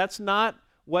minute, that's not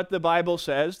what the Bible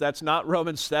says. That's not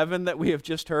Romans 7 that we have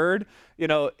just heard.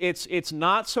 It's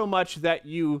not so much that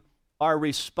you are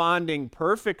responding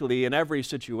perfectly in every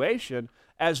situation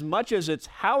as much as it's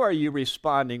how are you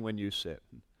responding when you sin.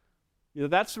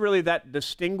 That's really that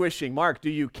distinguishing mark. Do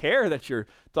you care that you're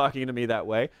talking to me that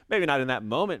way? Maybe not in that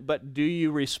moment, but do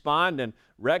you respond and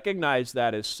recognize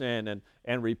that as sin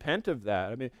and repent of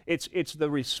that? I mean, it's the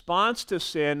response to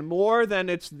sin more than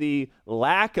it's the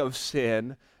lack of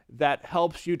sin that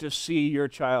helps you to see your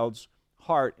child's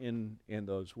heart in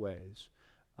those ways.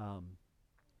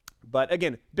 But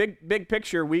again, big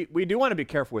picture, we do want to be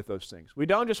careful with those things. We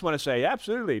don't just want to say,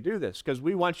 absolutely, do this, because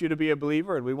we want you to be a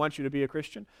believer and we want you to be a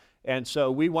Christian. And so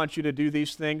we want you to do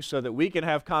these things so that we can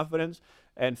have confidence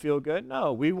and feel good.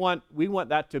 No, we want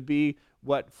that to be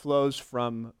what flows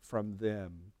from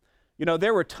them. You know,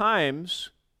 there were times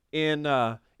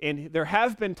there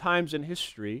have been times in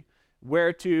history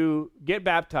where to get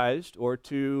baptized or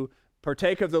to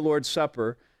partake of the Lord's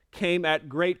Supper came at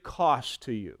great cost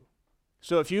to you.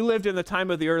 So if you lived in the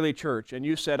time of the early church and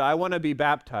you said, I want to be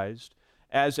baptized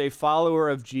as a follower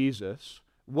of Jesus,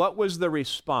 what was the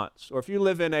response? Or if you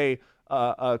live in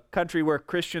a country where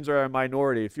Christians are a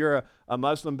minority, if you're a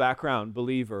Muslim background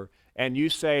believer and you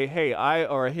say, hey,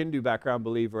 or a Hindu background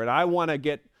believer, and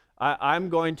I'm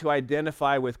going to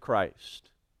identify with Christ,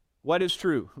 what is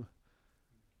true?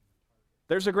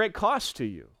 There's a great cost to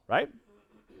you, right?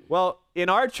 Well, in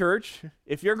our church,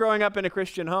 if you're growing up in a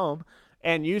Christian home,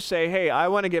 and you say, hey, I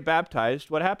want to get baptized,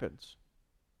 what happens?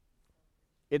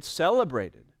 It's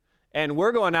celebrated. And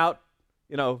we're going out,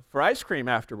 for ice cream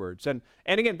afterwards. And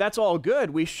again, that's all good.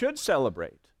 We should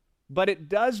celebrate. But it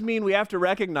does mean we have to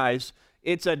recognize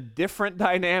it's a different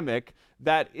dynamic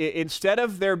that instead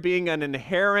of there being an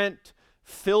inherent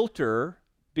filter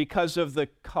because of the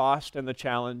cost and the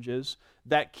challenges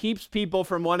that keeps people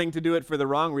from wanting to do it for the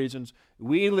wrong reasons,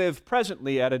 we live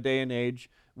presently at a day and age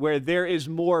where there is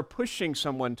more pushing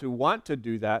someone to want to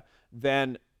do that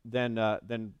than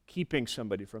keeping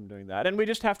somebody from doing that. And we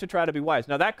just have to try to be wise.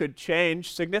 Now, that could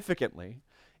change significantly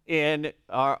in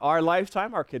our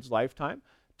lifetime, our kids' lifetime,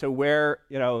 to where,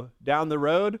 down the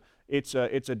road, it's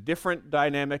a different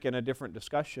dynamic and a different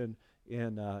discussion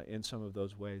in some of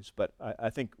those ways. But I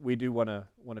think we do want to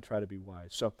try to be wise.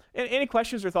 So, any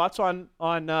questions or thoughts on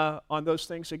those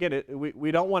things? Again,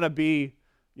 we don't want to be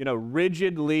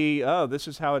rigidly, this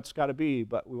is how it's got to be,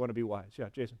 but we want to be wise. Yeah,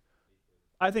 Jason.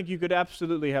 I think you could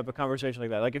absolutely have a conversation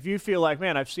like that. Like if you feel like,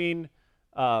 man, I've seen,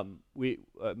 if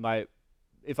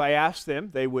I asked them,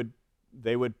 they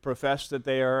would profess that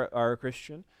they are a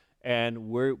Christian, and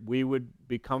we would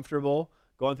be comfortable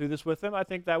going through this with them. I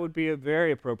think that would be a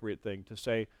very appropriate thing to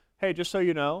say, hey, just so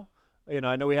you know,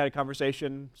 I know we had a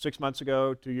conversation 6 months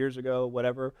ago, 2 years ago,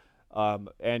 whatever.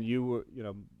 And you were,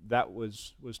 that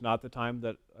was not the time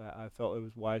that I felt it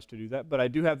was wise to do that. But I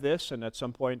do have this, and at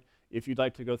some point, if you'd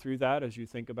like to go through that as you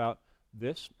think about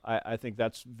this, I think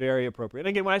that's very appropriate. And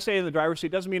again, when I say in the driver's seat,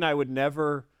 it doesn't mean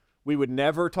we would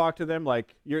never talk to them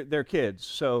like they're kids.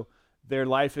 So their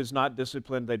life is not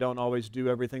disciplined. They don't always do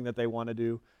everything that they want to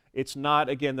do. It's not,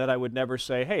 again, that I would never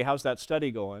say, hey, how's that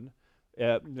study going?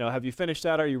 Have you finished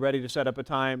that? Are you ready to set up a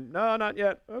time? No, not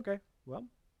yet. Okay, well,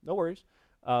 no worries.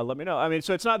 Let me know. I mean,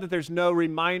 so it's not that there's no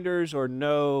reminders or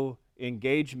no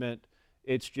engagement.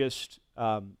 It's just,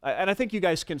 and I think you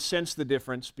guys can sense the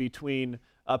difference between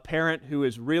a parent who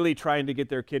is really trying to get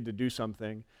their kid to do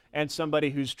something and somebody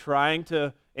who's trying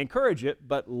to encourage it,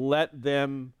 but let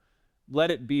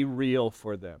it be real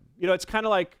for them. It's kind of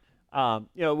like,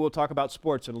 we'll talk about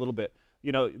sports in a little bit.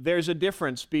 There's a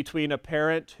difference between a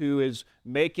parent who is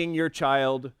making your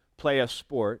child play a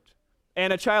sport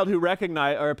and a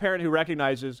parent who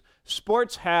recognizes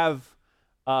sports have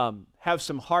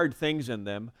some hard things in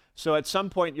them. So at some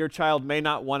point, your child may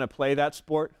not want to play that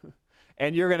sport,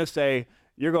 and you're going to say,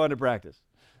 you're going to practice.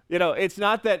 It's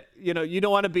not that, we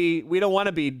don't want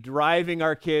to be driving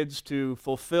our kids to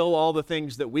fulfill all the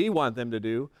things that we want them to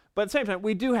do. But at the same time,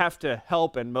 we do have to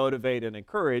help and motivate and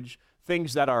encourage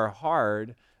things that are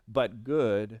hard but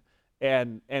good.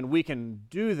 And we can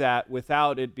do that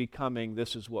without it becoming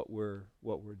this is what we're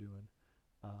doing.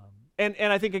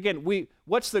 And I think, again,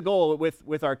 what's the goal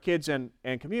with our kids and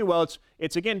community? Well,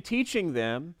 it's again teaching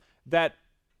them that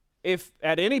if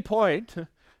at any point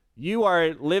you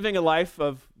are living a life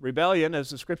of rebellion, as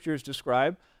the scriptures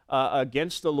describe,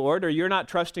 against the Lord, or you're not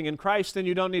trusting in Christ, then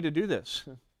you don't need to do this.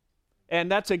 And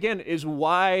that's, again, is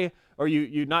why, or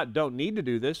you don't need to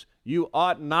do this, you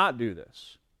ought not do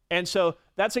this. And so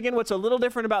that's, again, what's a little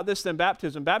different about this than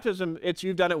baptism. Baptism, it's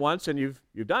you've done it once and you've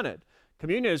done it.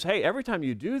 Communion is, hey, every time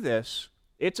you do this,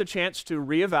 it's a chance to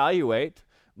reevaluate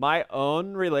my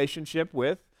own relationship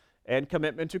with and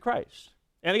commitment to Christ.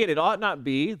 And again, it ought not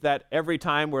be that every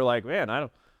time we're like, man, I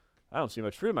don't see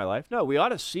much fruit in my life. No, we ought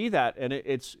to see that, and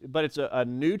it's a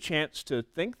new chance to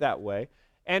think that way.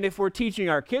 And if we're teaching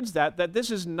our kids that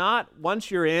this is not, once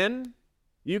you're in,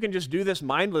 you can just do this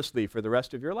mindlessly for the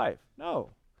rest of your life. No.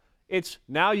 It's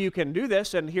now you can do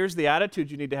this, and here's the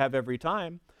attitude you need to have every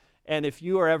time. And if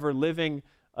you are ever living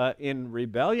in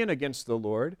rebellion against the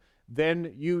Lord,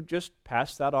 then you just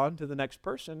pass that on to the next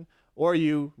person, or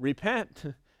you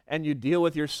repent and you deal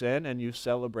with your sin and you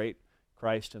celebrate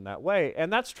Christ in that way.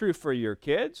 And that's true for your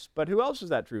kids, but who else is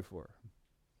that true for?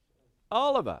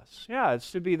 All of us. Yeah, it's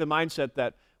to be the mindset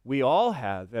that we all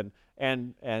have.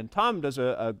 And Tom does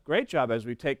a great job as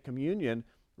we take communion,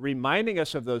 reminding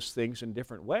us of those things in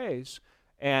different ways.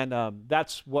 And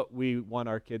that's what we want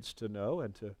our kids to know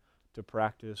and to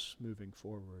practice moving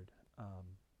forward.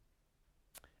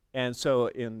 And so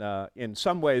in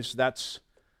some ways, that's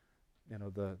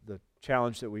the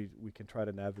challenge that we can try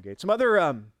to navigate. Some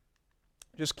other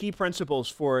just key principles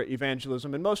for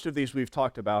evangelism, and most of these we've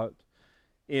talked about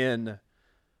in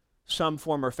some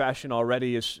form or fashion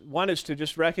already. One is to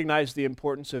just recognize the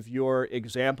importance of your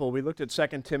example. We looked at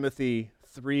 2 Timothy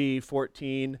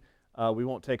 3:14. We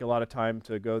won't take a lot of time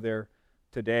to go there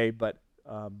today, but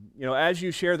as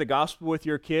you share the gospel with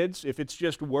your kids, if it's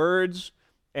just words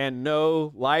and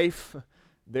no life,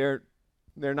 they're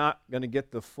not going to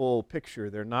get the full picture.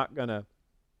 They're not going to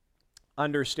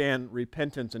understand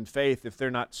repentance and faith if they're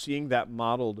not seeing that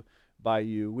modeled by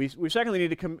you. We secondly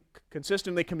need to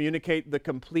consistently communicate the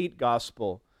complete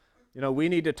gospel. We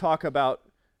need to talk about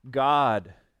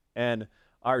God and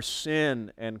our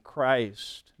sin and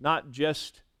Christ, not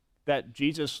just that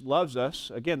Jesus loves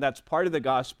us. Again, that's part of the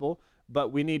gospel,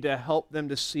 but we need to help them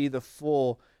to see the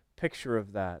full picture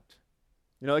of that.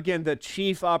 Again, the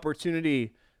chief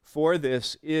opportunity for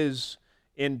this is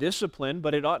in discipline,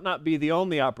 but it ought not be the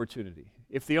only opportunity.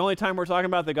 If the only time we're talking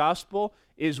about the gospel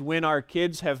is when our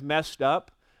kids have messed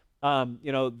up,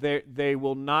 they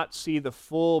will not see the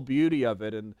full beauty of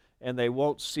it, and they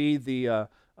won't see the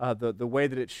way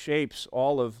that it shapes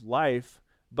all of life.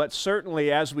 But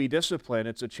certainly, as we discipline,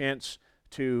 it's a chance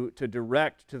to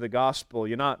direct to the gospel.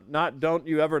 Not don't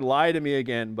you ever lie to me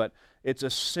again, but it's a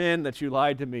sin that you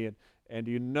lied to me, and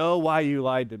you know why you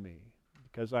lied to me,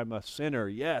 because I'm a sinner.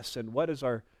 Yes, and what's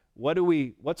our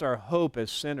hope as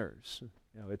sinners?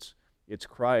 It's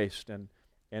Christ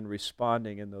and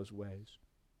responding in those ways.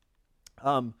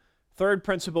 Third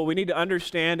principle, we need to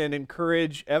understand and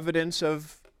encourage evidence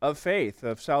of faith,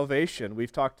 of salvation.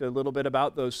 We've talked a little bit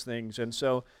about those things, and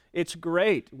so it's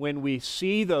great when we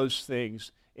see those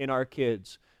things in our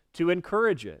kids to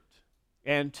encourage it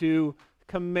and to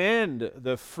commend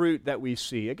the fruit that we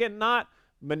see. Again, not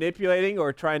manipulating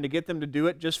or trying to get them to do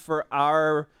it just for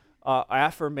our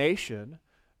affirmation,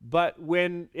 but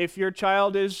if your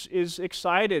child is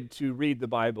excited to read the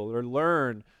Bible or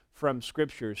learn from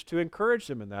Scriptures, to encourage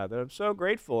them in that I'm so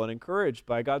grateful and encouraged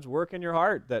by God's work in your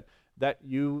heart that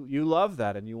you love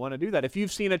that and you want to do that. If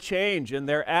you've seen a change in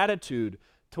their attitude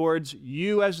towards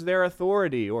you as their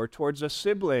authority or towards a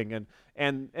sibling,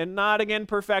 and not, again,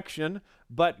 perfection,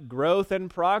 but growth and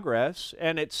progress,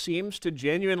 and it seems to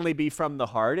genuinely be from the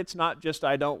heart. It's not just,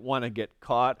 I don't want to get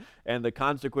caught and the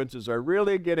consequences are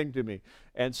really getting to me,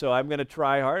 and so I'm going to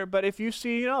try harder. But if you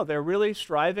see, they're really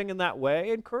striving in that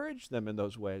way, encourage them in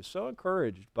those ways. So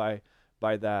encouraged by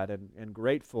that and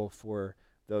grateful for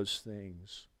those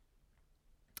things.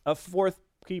 A fourth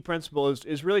key principle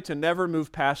is really to never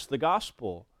move past the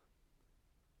gospel.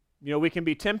 We can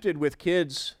be tempted with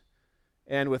kids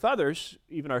and with others,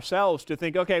 even ourselves, to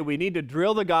think, okay, we need to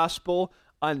drill the gospel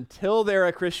until they're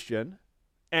a Christian,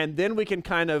 and then we can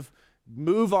kind of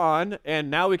move on, and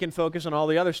now we can focus on all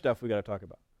the other stuff we got to talk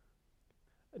about.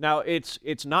 Now,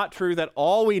 it's not true that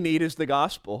all we need is the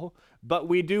gospel, but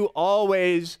we do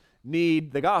always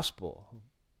need the gospel.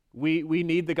 We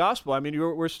need the gospel. I mean,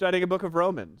 we're studying a book of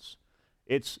Romans.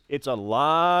 It's a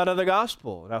lot of the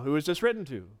gospel. Now, who is this written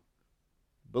to?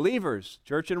 Believers,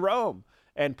 church in Rome.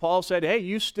 And Paul said, hey,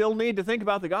 you still need to think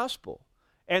about the gospel.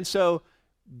 And so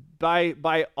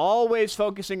by always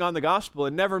focusing on the gospel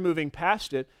and never moving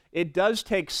past it, it does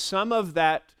take some of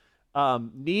that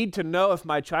need to know if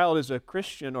my child is a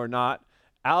Christian or not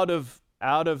out of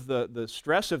the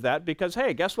stress of that, because,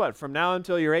 hey, guess what? From now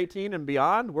until you're 18 and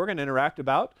beyond, we're going to interact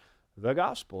about the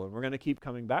gospel, and we're going to keep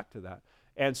coming back to that.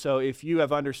 And so if you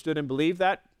have understood and believed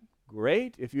that,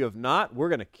 great. If you have not, we're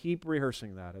going to keep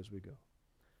rehearsing that as we go.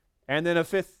 And then a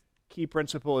fifth key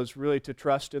principle is really to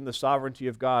trust in the sovereignty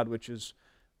of God, which is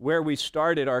where we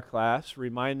started our class,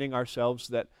 reminding ourselves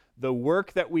that the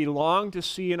work that we long to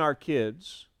see in our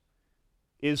kids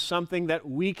is something that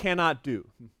we cannot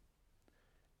do.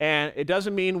 And it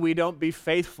doesn't mean we don't be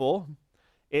faithful.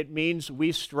 It means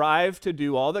we strive to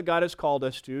do all that God has called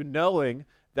us to, knowing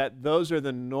that those are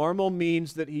the normal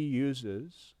means that He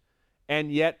uses,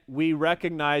 and yet we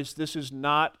recognize this is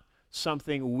not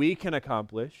something we can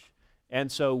accomplish,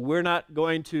 and so we're not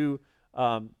going to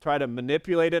try to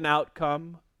manipulate an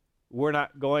outcome. We're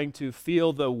not going to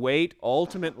feel the weight,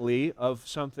 ultimately, of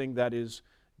something that is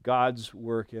God's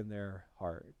work in their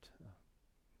heart.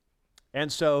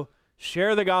 And so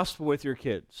share the gospel with your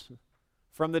kids.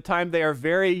 from the time they are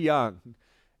very young,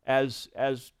 as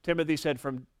Timothy said,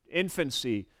 from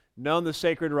infancy, known the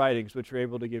sacred writings, which are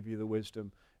able to give you the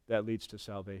wisdom that leads to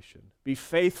salvation. Be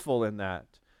faithful in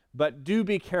that, but do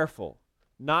be careful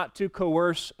not to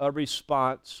coerce a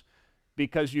response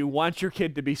because you want your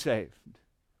kid to be saved.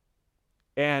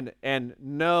 And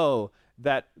know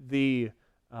that the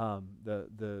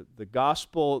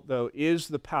gospel, though, is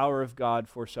the power of God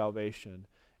for salvation,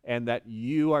 and that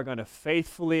you are going to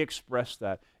faithfully express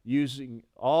that using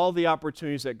all the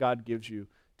opportunities that God gives you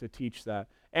to teach that.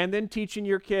 And then teaching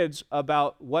your kids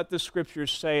about what the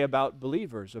Scriptures say about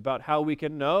believers, about how we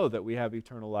can know that we have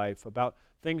eternal life, about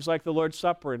things like the Lord's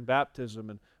Supper and baptism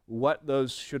and what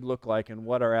those should look like and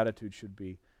what our attitude should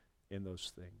be in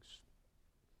those things.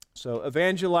 So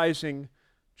evangelizing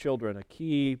children, a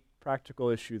key practical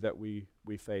issue that we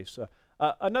face.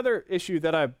 Another issue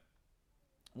that I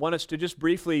want us to just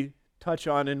briefly touch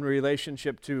on in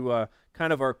relationship to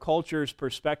kind of our culture's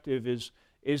perspective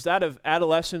is that of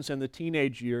adolescence and the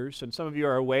teenage years. And some of you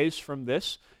are a ways from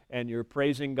this, and you're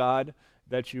praising God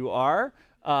that you are.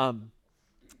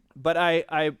 But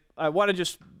I want to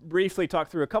just briefly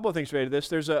talk through a couple of things related to this.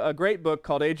 There's a great book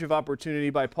called Age of Opportunity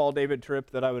by Paul David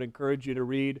Tripp that I would encourage you to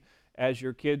read as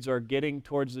your kids are getting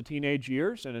towards the teenage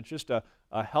years, and it's just a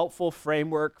helpful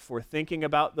framework for thinking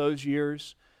about those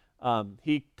years.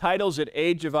 He titles it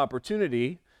Age of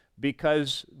Opportunity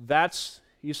because that's,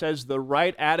 he says, the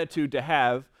right attitude to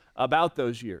have about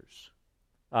those years.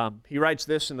 He writes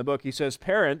this in the book. He says,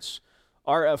 parents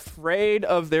are afraid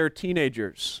of their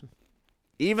teenagers.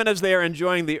 Even as they are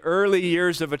enjoying the early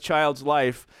years of a child's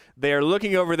life, they are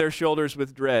looking over their shoulders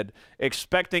with dread,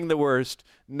 expecting the worst,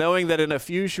 knowing that in a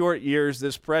few short years,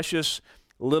 this precious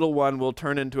little one will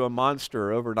turn into a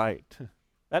monster overnight.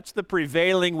 That's the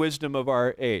prevailing wisdom of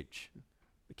our age.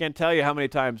 I can't tell you how many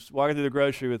times walking through the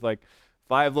grocery with like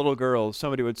 5 little girls,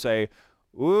 somebody would say,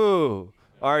 "Ooh,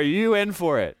 are you in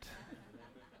for it?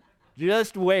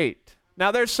 Just wait."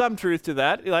 Now, there's some truth to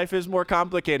that. Life is more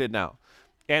complicated now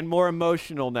and more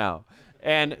emotional now.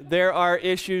 And there are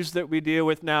issues that we deal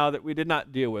with now that we did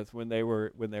not deal with when they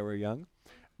were young.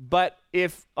 But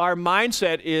if our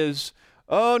mindset is,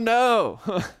 "Oh no,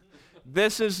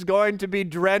 this is going to be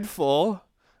dreadful,"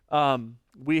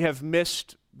 we have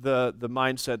missed the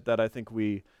mindset that I think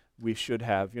we should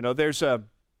have. You know, there's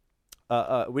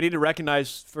we need to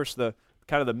recognize first the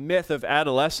kind of the myth of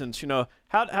adolescence. You know,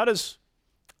 how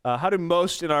do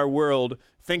most in our world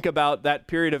think about that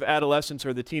period of adolescence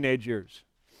or the teenage years?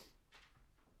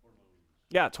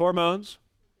 Yeah, it's hormones,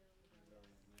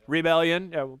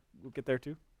 rebellion. Yeah, we'll get there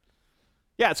too.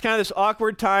 Yeah, it's kind of this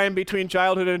awkward time between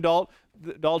childhood and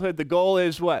adulthood. The goal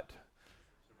is what?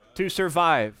 To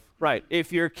survive. Right.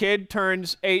 If your kid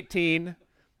turns 18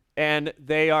 and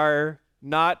they are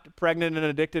not pregnant and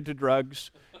addicted to drugs,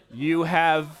 you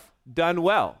have done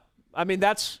well. I mean,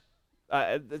 that's,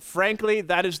 frankly,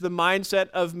 that is the mindset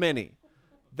of many.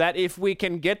 That if we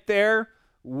can get there,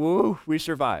 woo, we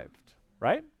survived,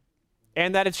 right?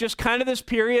 And that it's just kind of this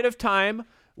period of time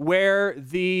where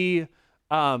you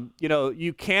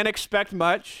can't expect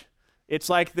much. It's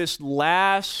like this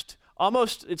last,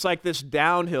 almost, it's like this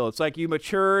downhill. It's like you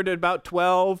matured at about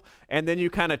 12, and then you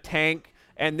kind of tank,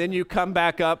 and then you come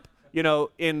back up,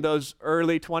 in those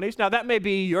early 20s. Now, that may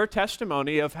be your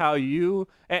testimony of how you,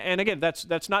 and again,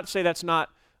 that's not to say that's not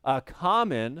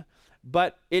common,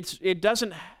 but it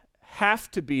doesn't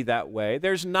have to be that way.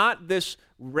 There's not this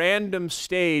random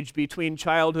stage between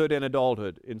childhood and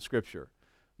adulthood in Scripture.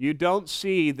 You don't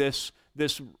see this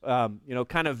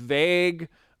kind of vague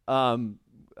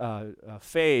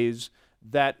phase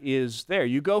that is there.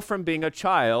 You go from being a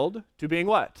child to being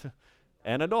what?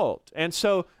 An adult. And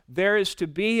so there is to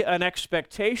be an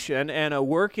expectation and a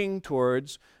working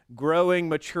towards growing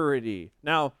maturity.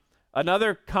 Now,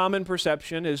 another common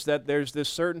perception is that there's this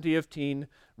certainty of teen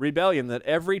rebellion, that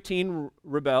every teen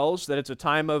rebels, that it's a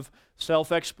time of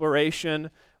self-exploration,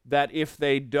 that if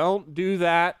they don't do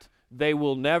that, they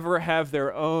will never have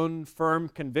their own firm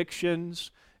convictions.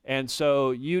 And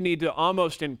so you need to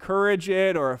almost encourage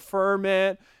it or affirm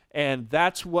it, and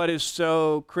that's what is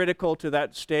so critical to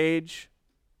that stage.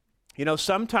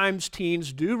 Sometimes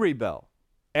teens do rebel,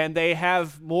 and they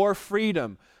have more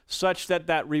freedom such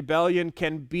that rebellion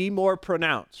can be more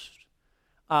pronounced.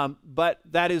 but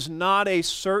that is not a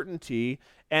certainty,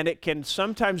 and it can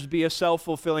sometimes be a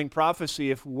self-fulfilling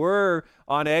prophecy if we're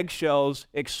on eggshells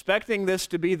expecting this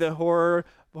to be the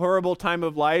horrible time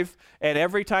of life, and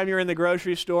every time you're in the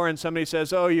grocery store and somebody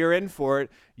says, oh, you're in for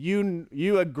it,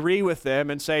 you agree with them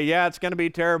and say, yeah, it's going to be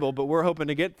terrible, but we're hoping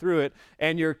to get through it.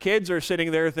 And your kids are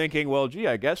sitting there thinking, well, gee,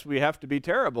 I guess we have to be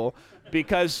terrible,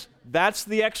 because that's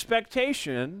the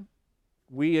expectation.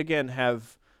 We, again,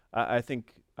 have, I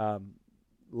think,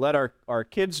 let our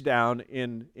kids down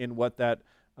in what that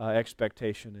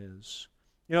expectation is.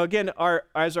 You know, again,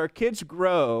 as our kids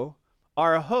grow,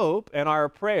 our hope and our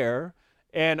prayer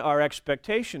and our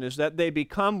expectation is that they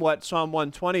become what Psalm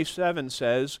 127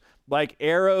 says, like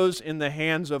arrows in the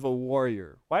hands of a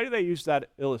warrior. Why do they use that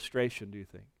illustration, do you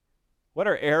think? What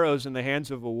are arrows in the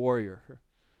hands of a warrior?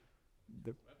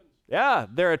 Yeah,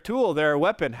 they're a tool, they're a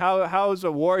weapon. How is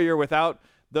a warrior without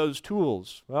those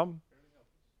tools? Well,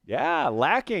 yeah,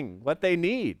 lacking what they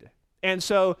need. And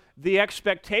so the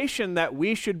expectation that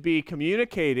we should be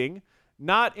communicating,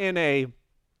 not in a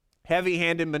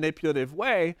heavy-handed manipulative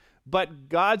way, but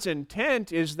God's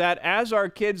intent is that as our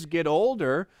kids get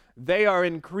older, they are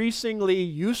increasingly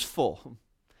useful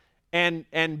and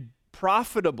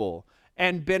profitable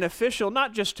and beneficial,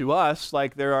 not just to us,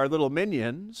 like they're our little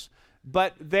minions,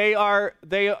 but they are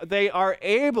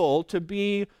able to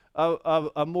be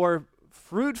a more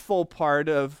fruitful part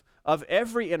of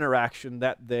every interaction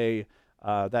that they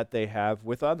have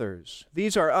with others.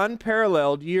 These are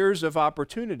unparalleled years of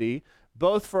opportunity,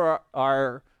 both for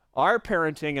our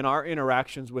parenting and our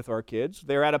interactions with our kids.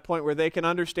 They're at a point where they can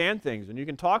understand things, and you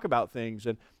can talk about things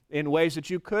in ways that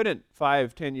you couldn't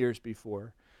 5-10 years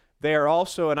before. They are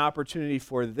also an opportunity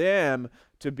for them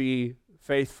to be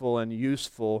faithful and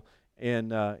useful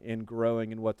in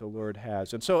growing in what the Lord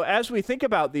has. And so as we think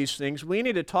about these things, we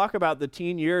need to talk about the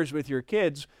teen years with your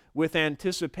kids with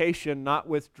anticipation, not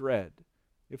with dread.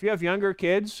 If you have younger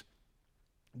kids,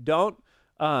 don't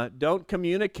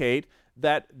communicate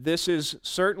that this is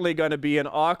certainly going to be an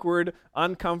awkward,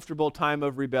 uncomfortable time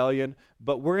of rebellion,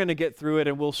 but we're going to get through it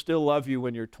and we'll still love you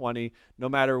when you're 20, no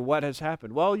matter what has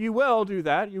happened. Well, you will do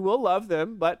that. You will love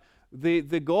them, but the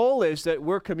goal is that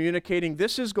we're communicating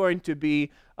this is going to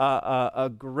be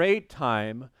a great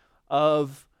time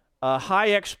of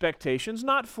high expectations,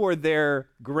 not for their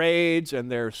grades and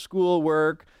their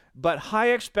schoolwork, but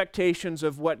high expectations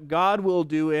of what God will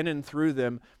do in and through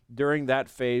them during that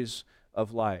phase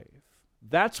of life.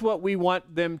 That's what we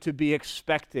want them to be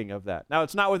expecting of that. Now,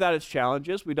 it's not without its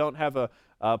challenges. We don't have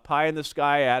a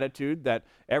pie-in-the-sky attitude that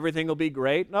everything will be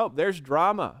great. No, there's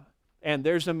drama, and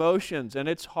there's emotions, and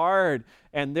it's hard,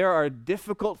 and there are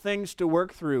difficult things to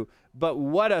work through. But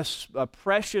what a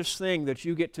precious thing that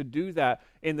you get to do that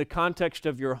in the context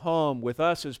of your home with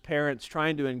us as parents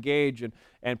trying to engage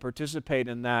and participate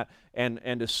in that and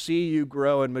to see you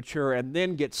grow and mature and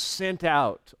then get sent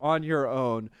out on your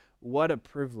own. What a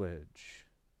privilege.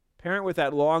 Parent with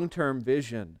that long-term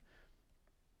vision.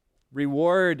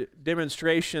 Reward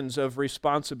demonstrations of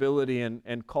responsibility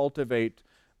and cultivate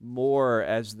more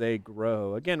as they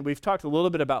grow. Again, we've talked a little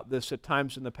bit about this at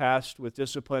times in the past with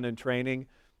discipline and training.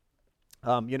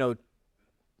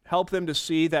 Help them to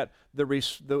see that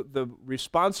the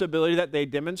responsibility that they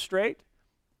demonstrate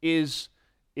is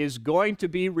going to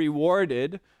be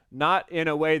rewarded, not in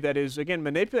a way that is, again,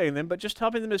 manipulating them, but just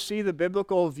helping them to see the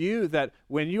biblical view that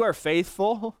when you are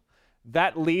faithful,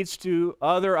 that leads to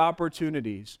other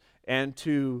opportunities and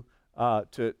to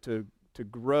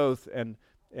growth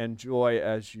and joy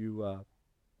as you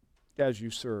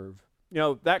serve.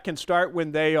 That can start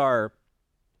when they are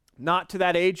not to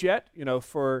that age yet.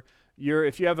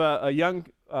 If you have a young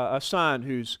son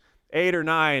who's 8 or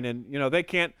 9, and they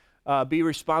can't be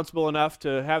responsible enough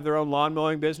to have their own lawn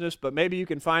mowing business, but maybe you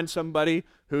can find somebody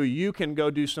who you can go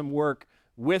do some work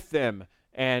with them,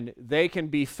 and they can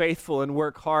be faithful and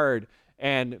work hard,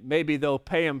 and maybe they'll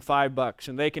pay them $5,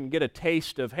 and they can get a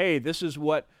taste of, hey, this is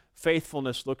what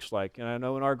faithfulness looks like. And I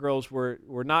know when our girls were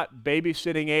not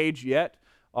babysitting age yet,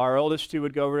 our oldest two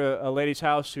would go over to a lady's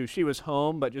house who she was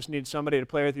home but just needed somebody to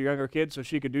play with her younger kids so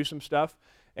she could do some stuff,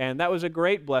 and that was a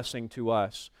great blessing to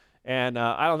us. And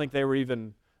I don't think they were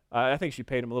even I think she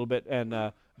paid them a little bit,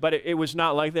 but it was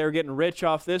not like they were getting rich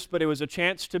off this, but it was a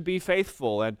chance to be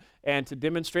faithful and to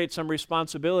demonstrate some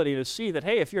responsibility, to see that,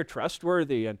 hey, if you're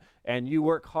trustworthy and you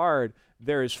work hard,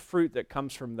 there is fruit that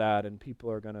comes from that, and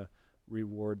people are going to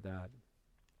reward that.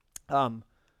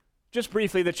 Just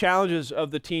briefly, the challenges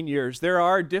of the teen years. There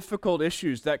are difficult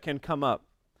issues that can come up.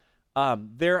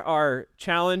 There are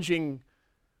challenging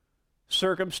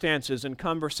circumstances and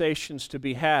conversations to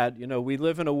be had. We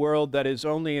live in a world that is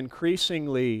only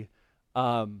increasingly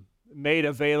made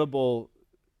available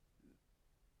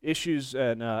issues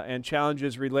and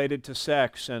challenges related to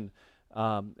sex and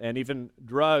even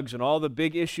drugs and all the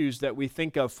big issues that we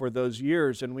think of for those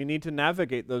years, and we need to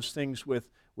navigate those things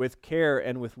with care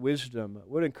and with wisdom. I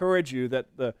would encourage you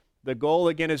that the goal,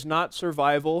 again, is not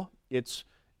survival, it's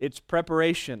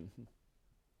preparation.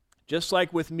 Just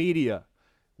like with media,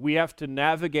 we have to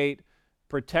navigate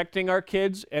protecting our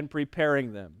kids and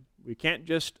preparing them. We can't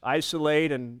just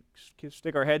isolate and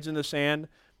stick our heads in the sand.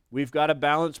 We've got to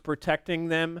balance protecting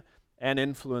them and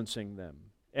influencing them.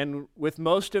 And with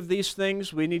most of these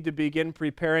things, we need to begin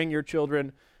preparing your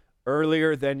children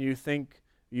earlier than you think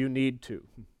you need to.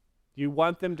 You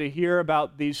want them to hear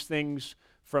about these things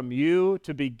from you,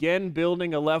 to begin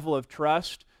building a level of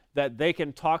trust that they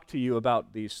can talk to you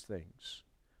about these things.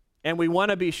 And we want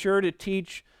to be sure to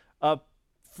teach a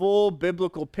full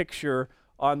biblical picture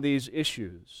on these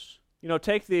issues.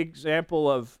 Take the example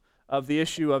of the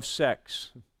issue of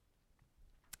sex.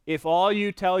 If all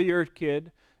you tell your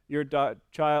kid, your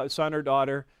child, son or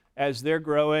daughter, as they're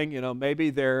growing, maybe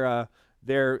they're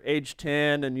age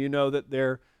 10, and that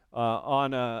they're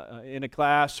in a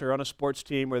class or on a sports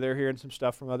team where they're hearing some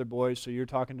stuff from other boys, so you're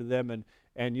talking to them,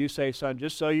 and you say, son,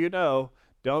 just so you know,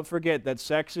 don't forget that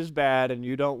sex is bad and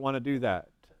you don't want to do that.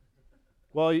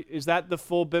 Well, is that the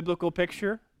full biblical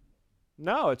picture?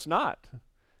 No, it's not.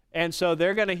 And so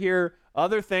they're going to hear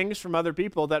other things from other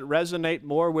people that resonate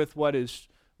more with what is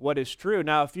true.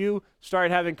 Now, if you start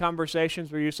having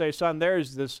conversations where you say, son,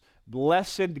 there's this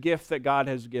blessed gift that God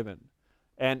has given,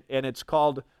 and it's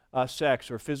called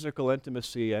sex or physical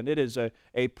intimacy, and it is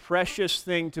a precious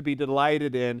thing to be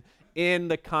delighted in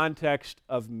the context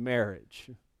of marriage.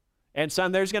 And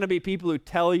son, there's going to be people who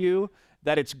tell you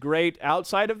that it's great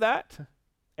outside of that,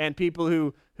 and people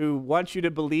who want you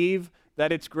to believe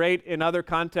that it's great in other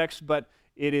contexts, but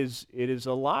it is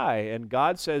a lie. And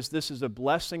God says this is a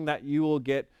blessing that you will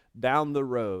get down the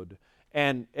road.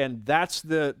 And that's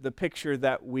the picture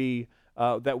that we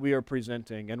are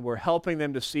presenting. And we're helping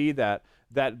them to see that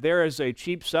there is a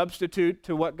cheap substitute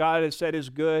to what God has said is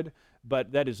good,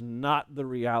 but that is not the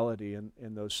reality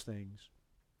in those things.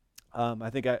 I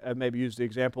think I maybe used the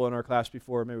example in our class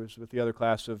before, maybe it was with the other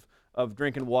class, of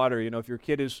drinking water. If your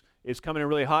kid is coming in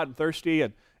really hot and thirsty,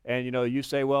 and you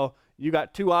say, well, you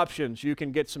got two options. You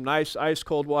can get some nice ice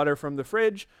cold water from the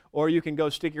fridge, or you can go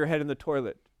stick your head in the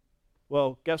toilet.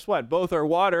 Well, guess what? Both are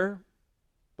water,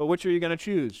 but which are you going to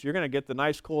choose? You're going to get the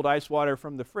nice cold ice water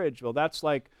from the fridge. Well, that's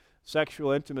like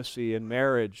sexual intimacy in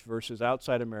marriage versus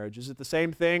outside of marriage. Is it the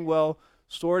same thing? Well,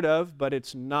 sort of, but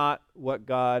it's not what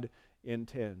God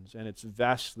intends, and it's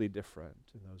vastly different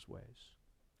in those ways.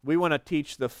 We want to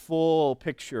teach the full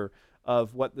picture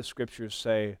of what the Scriptures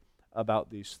say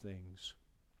about these things.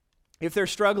 If they're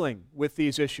struggling with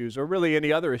these issues, or really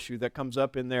any other issue that comes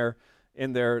up in their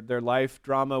life,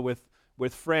 drama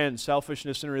with friends,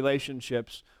 selfishness in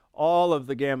relationships, all of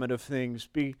the gamut of things,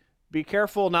 be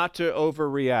careful not to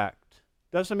overreact.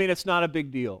 Doesn't mean it's not a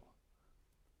big deal.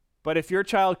 But if your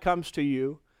child comes to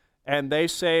you and they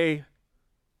say,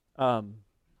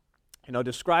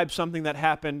 describe something that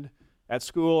happened at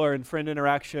school or in friend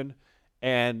interaction,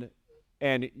 and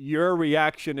your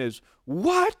reaction is,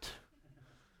 what?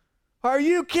 Are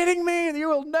you kidding me? You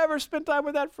will never spend time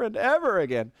with that friend ever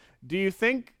again. Do you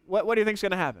think, what do you think is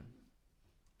going to happen?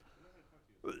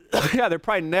 Yeah, they're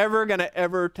probably never going to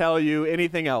ever tell you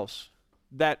anything else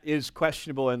that is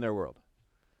questionable in their world.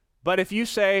 But if you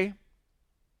say,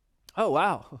 oh,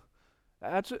 wow,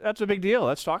 that's a big deal.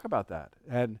 Let's talk about that.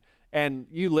 And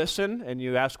you listen and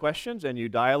you ask questions and you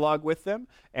dialogue with them,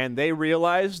 and they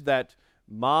realize that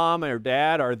mom or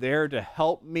dad are there to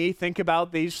help me think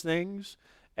about these things,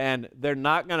 and they're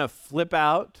not going to flip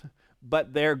out,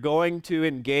 but they're going to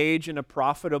engage in a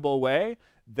profitable way.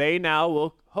 They now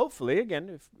will, hopefully, again,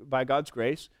 if, by God's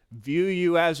grace, view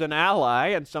you as an ally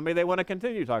and somebody they want to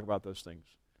continue to talk about those things.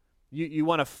 You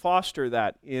want to foster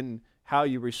that in how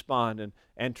you respond,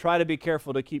 and try to be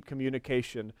careful to keep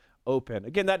communication open.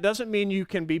 Again, that doesn't mean you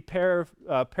can be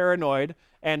paranoid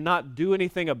and not do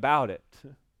anything about it.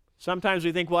 Sometimes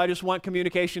we think, well, I just want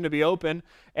communication to be open,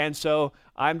 and so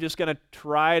I'm just going to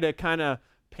try to kind of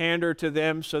pander to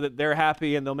them so that they're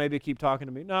happy and they'll maybe keep talking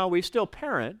to me. No, we still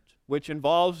parent, which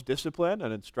involves discipline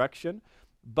and instruction,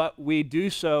 but we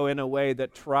do so in a way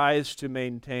that tries to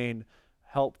maintain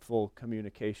helpful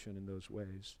communication in those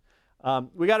ways.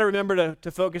 We got to remember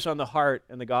to focus on the heart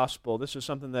and the gospel. This is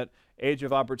something that Age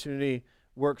of Opportunity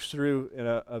works through in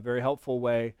a very helpful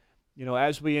way.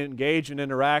 As we engage and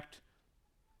interact,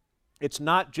 it's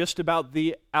not just about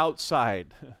the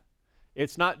outside.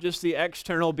 It's not just the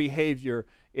external behavior.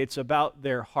 It's about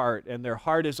their heart, and their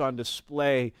heart is on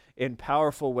display in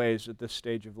powerful ways at this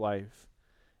stage of life.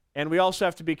 And we also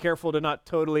have to be careful to not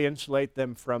totally insulate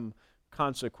them from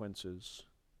consequences.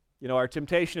 Our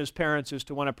temptation as parents is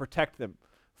to want to protect them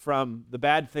from the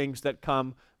bad things that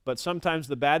come, but sometimes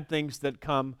the bad things that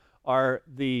come are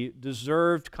the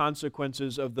deserved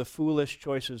consequences of the foolish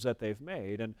choices that they've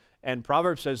made. And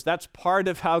Proverbs says that's part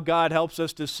of how God helps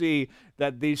us to see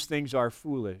that these things are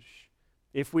foolish.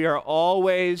 If we are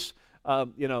always,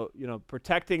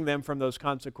 protecting them from those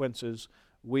consequences,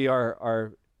 we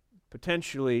are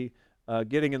potentially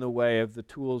getting in the way of the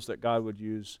tools that God would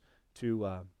use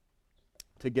to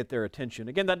get their attention.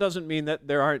 Again, that doesn't mean that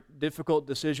there aren't difficult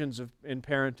decisions in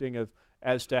parenting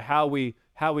as to how we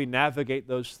navigate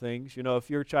those things. If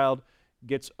your child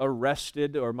gets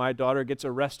arrested or my daughter gets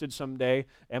arrested someday,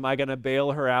 am I going to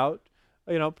bail her out?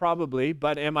 Probably,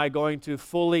 but am I going to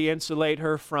fully insulate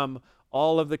her from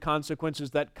all of the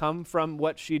consequences that come from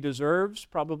what she deserves?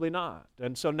 Probably not.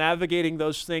 And so navigating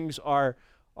those things are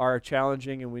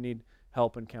challenging, and we need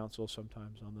help and counsel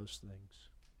sometimes on those things.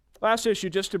 Last issue,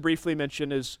 just to briefly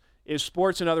mention, is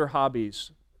sports and other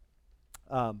hobbies.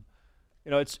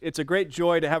 It's a great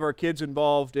joy to have our kids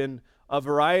involved in a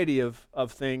variety of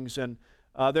things. And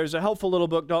there's a helpful little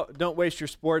book, Don't Waste Your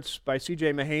Sports, by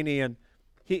C.J. Mahaney. And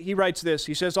he writes this.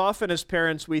 He says, often as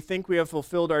parents, we think we have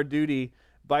fulfilled our duty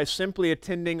by simply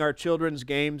attending our children's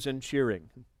games and cheering.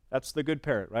 That's the good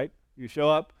parent, right? You show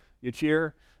up, you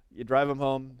cheer, you drive them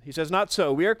home. He says, not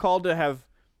so. We are called to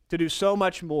do so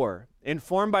much more.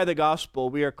 Informed by the gospel,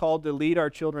 we are called to lead our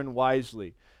children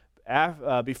wisely.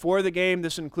 Before the game,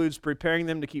 this includes preparing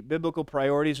them to keep biblical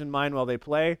priorities in mind while they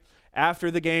play. After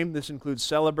the game, this includes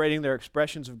celebrating their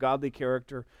expressions of godly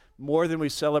character more than we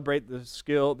celebrate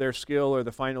their skill or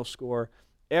the final score.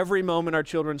 Every moment our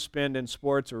children spend in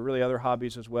sports, or really other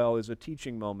hobbies as well, is a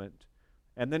teaching moment.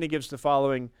 And then he gives the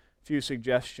following few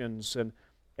suggestions,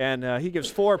 and he gives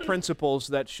 4 principles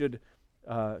that should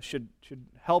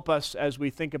help us as we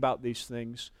think about these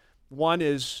things. One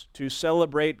is to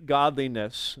celebrate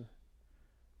godliness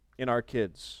in our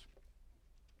kids.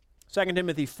 2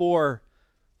 Timothy 4,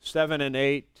 7 and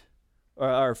 8,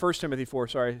 or 1 Timothy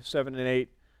 4, 7 and 8,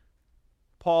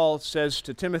 Paul says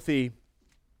to Timothy,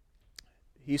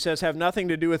 he says, have nothing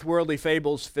to do with worldly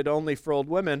fables fit only for old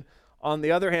women. On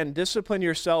the other hand, discipline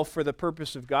yourself for the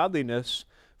purpose of godliness,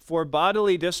 for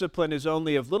bodily discipline is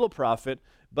only of little profit,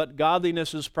 but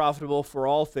godliness is profitable for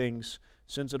all things,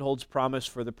 since it holds promise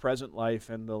for the present life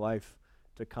and the life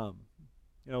to come.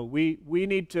 We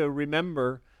need to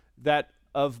remember that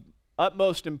of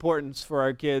utmost importance for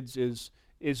our kids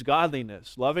is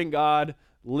godliness, loving God,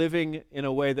 living in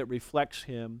a way that reflects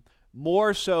Him,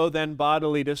 more so than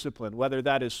bodily discipline, whether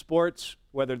that is sports,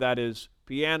 whether that is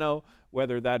piano,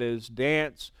 whether that is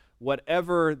dance,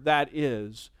 whatever that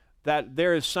is, that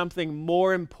there is something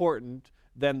more important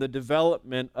than the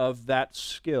development of that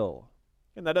skill.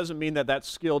 And that doesn't mean that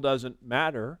skill doesn't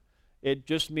matter. It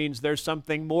just means there's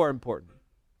something more important.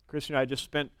 Christian and I just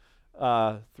spent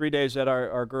 3 days at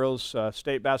our girls'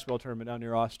 state basketball tournament down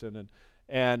near Austin,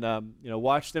 and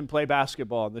watched them play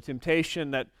basketball. And the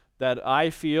temptation that I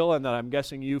feel, and that I'm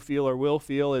guessing you feel or will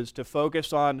feel, is to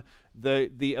focus on the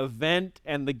event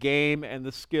and the game and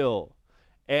the skill.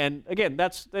 And again,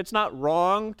 it's not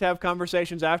wrong to have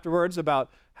conversations afterwards about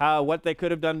what they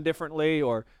could have done differently,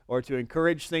 or to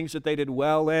encourage things that they did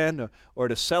well in, or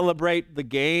to celebrate the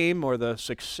game or the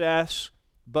success.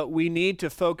 But we need to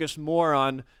focus more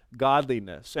on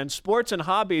godliness. And sports and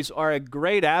hobbies are a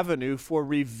great avenue for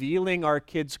revealing our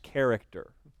kids'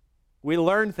 character. We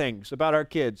learn things about our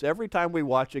kids every time we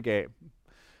watch a game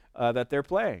that they're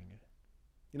playing.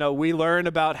 We learn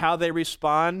about how they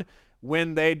respond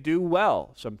when they do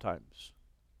well sometimes.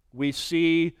 We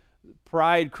see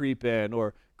pride creep in,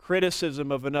 or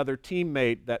criticism of another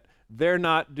teammate that they're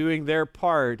not doing their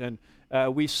part, and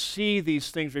we see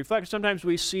these things reflect. Sometimes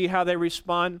we see how they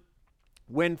respond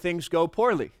when things go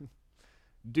poorly.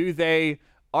 Do they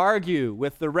argue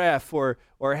with the ref, or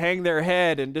hang their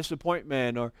head in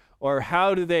disappointment, or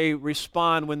how do they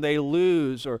respond when they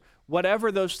lose, or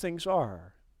whatever those things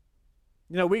are?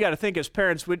 We got to think as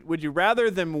parents, would you rather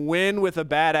them win with a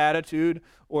bad attitude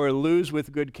or lose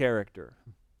with good character?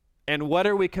 And what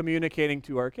are we communicating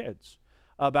to our kids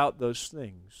about those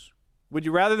things? Would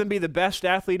you rather them be the best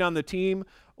athlete on the team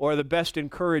or the best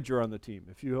encourager on the team,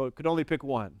 if you could only pick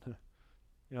one?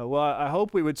 Well, I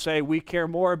hope we would say we care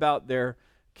more about their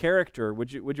character.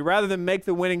 Would you rather them make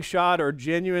the winning shot or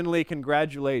genuinely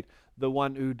congratulate the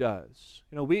one who does?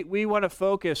 We want to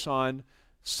focus on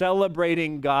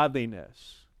celebrating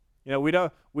godliness. We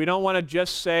don't want to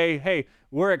just say, hey,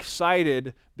 we're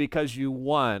excited because you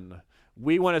won.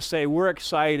 We want to say we're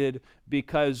excited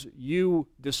because you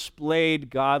displayed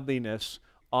godliness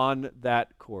on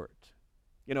that court.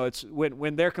 You know, it's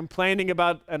when they're complaining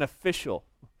about an official,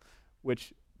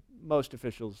 which most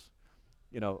officials,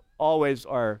 you know, always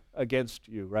are against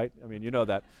you, right? I mean, you know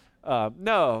that.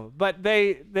 No, but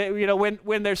they you know,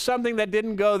 when there's something that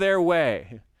didn't go their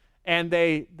way, and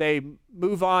they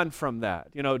move on from that,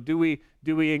 you know, do we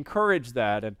encourage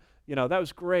that? And you know, that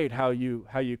was great how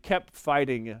you kept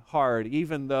fighting hard,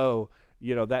 even though,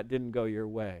 you know, that didn't go your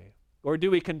way. Or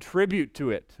do we contribute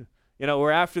to it? You know,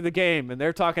 we're after the game, and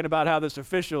they're talking about how this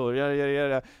official,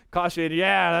 cautioned,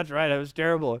 yeah, that's right, it was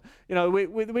terrible. You know,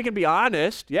 we can be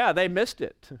honest. Yeah, they missed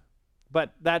it,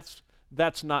 but that's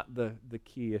not the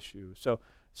key issue.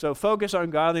 So focus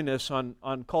on godliness,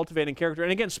 on cultivating character.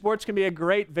 And again, sports can be a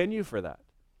great venue for that.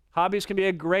 Hobbies can be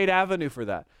a great avenue for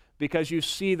that, because you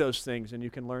see those things and you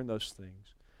can learn those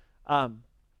things.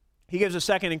 He gives a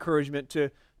second encouragement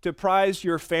to prize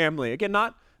your family. Again,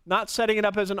 not setting it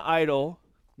up as an idol,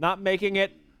 not making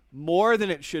it more than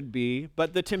it should be,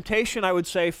 but the temptation, I would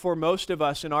say, for most of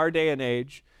us in our day and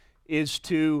age is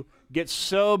to get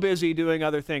so busy doing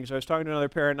other things. I was talking to another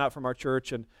parent, not from our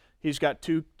church, and he's got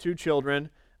two children.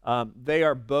 They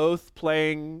are both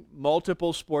playing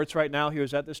multiple sports right now. He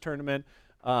was at this tournament.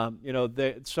 You know,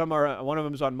 one of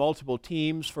them is on multiple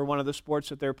teams for one of the sports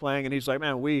that they're playing, and he's like,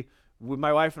 man,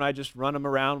 my wife and I just run them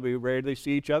around. We rarely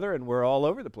see each other, and we're all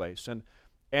over the place. And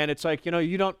it's like, you know,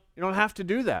 you don't have to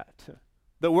do that.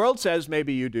 The world says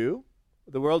maybe you do.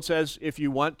 The world says if you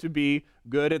want to be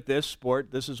good at this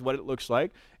sport, this is what it looks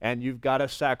like, and you've got to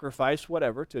sacrifice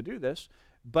whatever to do this.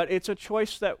 But it's a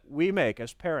choice that we make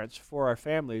as parents for our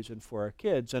families and for our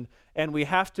kids, and we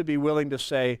have to be willing to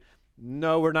say,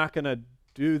 no, we're not going to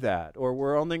do that, or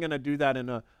we're only going to do that in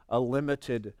a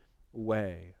limited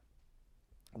way.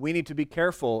 We need to be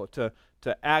careful to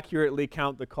accurately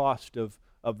count the cost of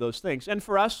those things. And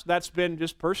for us, that's been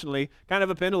just personally kind of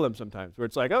a pendulum sometimes, where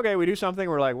it's like, okay, we do something,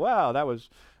 we're like, wow, that was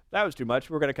too much,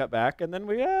 we're going to cut back, and then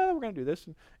we're going to do this.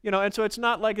 And, you know, and so it's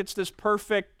not like it's this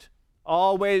perfect,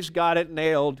 always got it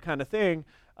nailed kind of thing,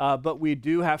 but we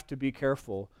do have to be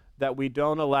careful that we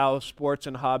don't allow sports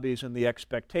and hobbies and the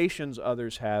expectations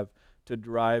others have to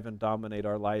drive and dominate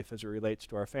our life as it relates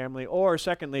to our family, or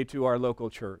secondly, to our local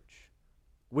church.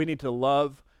 We need to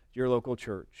love your local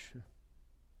church.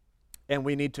 And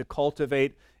we need to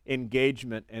cultivate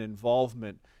engagement and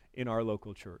involvement in our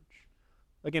local church.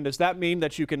 Again, does that mean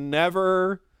that you can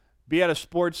never be at a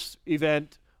sports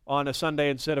event on a Sunday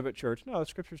instead of at church? No, the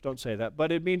scriptures don't say that.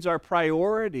 But it means our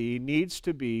priority needs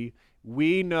to be,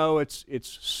 we know it's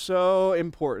so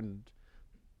important.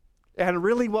 And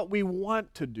really what we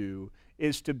want to do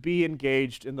is to be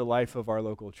engaged in the life of our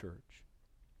local church.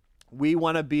 We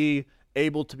want to be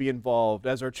able to be involved.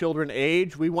 As our children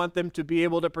age, we want them to be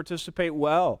able to participate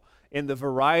well in the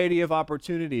variety of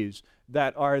opportunities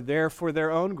that are there for their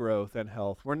own growth and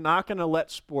health. We're not going to let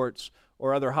sports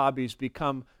or other hobbies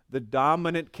become the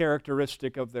dominant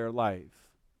characteristic of their life.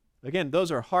 Again, those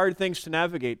are hard things to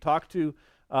navigate. Talk to,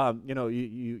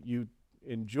 you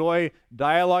enjoy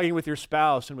dialoguing with your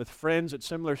spouse and with friends at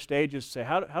similar stages. Say,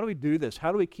 how do we do this?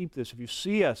 How do we keep this? If you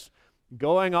see us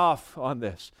going off on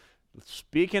this,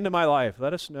 speak into my life.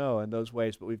 Let us know in those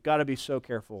ways, but we've got to be so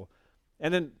careful.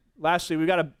 And then lastly, we've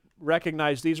got to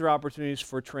recognize these are opportunities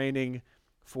for training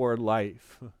for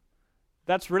life.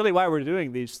 That's really why we're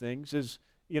doing these things is,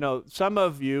 you know, some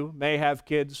of you may have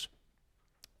kids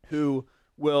who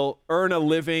will earn a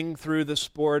living through the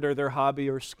sport or their hobby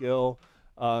or skill,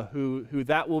 who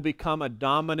that will become a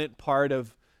dominant part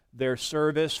of their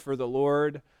service for the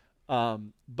Lord.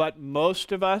 But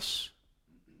most of us,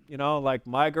 you know, like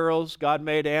my girls, God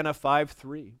made Anna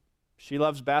 5'3". She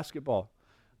loves basketball.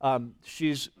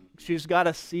 She's got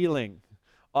a ceiling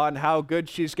on how good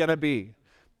she's going to be.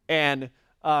 And,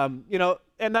 and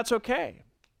that's okay.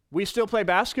 We still play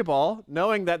basketball,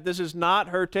 knowing that this is not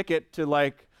her ticket to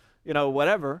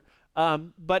whatever.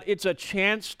 But it's a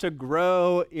chance to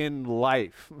grow in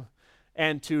life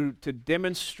and to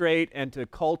demonstrate and to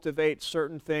cultivate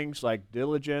certain things like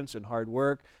diligence and hard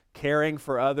work, caring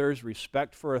for others,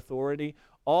 respect for authority,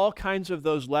 all kinds of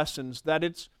those lessons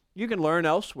that you can learn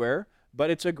elsewhere, but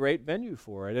it's a great venue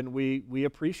for it, and we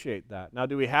appreciate that. Now,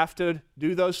 do we have to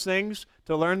do those things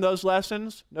to learn those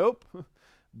lessons? Nope.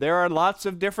 There are lots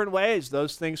of different ways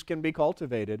those things can be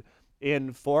cultivated,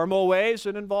 in formal ways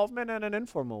and involvement and in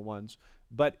informal ones.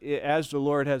 But as the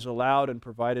Lord has allowed and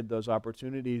provided those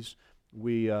opportunities,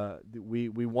 we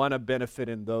want to benefit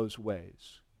in those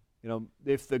ways. You know,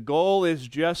 if the goal is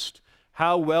just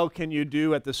how well can you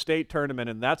do at the state tournament,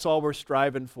 and that's all we're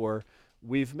striving for,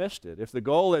 we've missed it. If the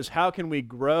goal is how can we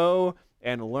grow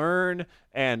and learn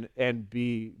and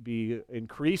be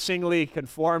increasingly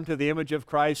conformed to the image of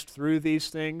Christ through these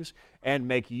things and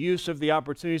make use of the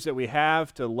opportunities that we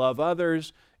have to love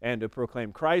others and to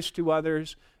proclaim Christ to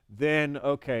others, then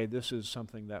okay, this is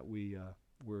something that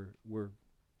we're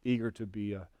eager to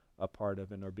be a part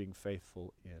of and are being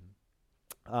faithful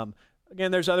in.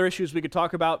 Again, there's other issues we could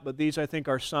talk about, but these I think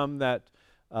are some that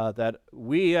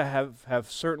we have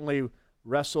certainly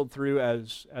wrestled through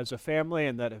as a family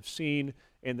and that have seen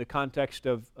in the context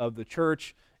of the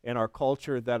church and our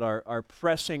culture that are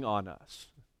pressing on us.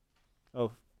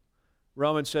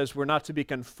 Romans says we're not to be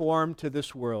conformed to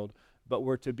this world, but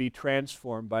we're to be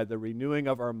transformed by the renewing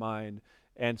of our mind.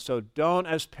 And so don't,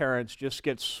 as parents, just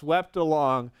get swept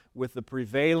along with the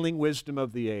prevailing wisdom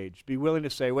of the age. Be willing to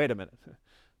say, wait a minute,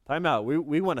 time out.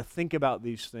 We want to think about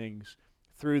these things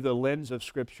through the lens of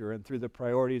Scripture and through the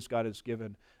priorities God has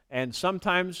given. And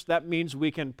sometimes that means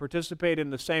we can participate in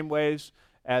the same ways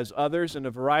as others in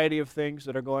a variety of things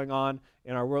that are going on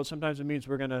in our world. Sometimes it means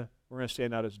we're going to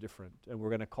stand out as different, and we're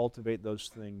going to cultivate those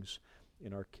things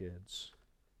in our kids.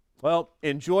 Well,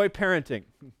 enjoy parenting.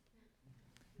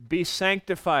 Be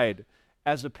sanctified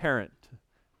as a parent.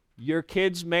 Your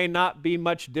kids may not be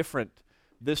much different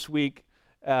this week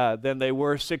than they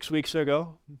were 6 weeks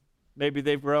ago. Maybe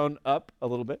they've grown up a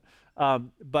little bit.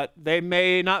 But they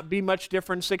may not be much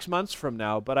different 6 months from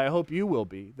now, but I hope you will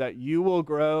be, that you will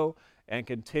grow and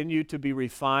continue to be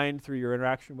refined through your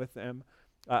interaction with them.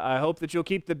 I hope that you'll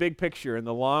keep the big picture and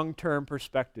the long-term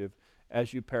perspective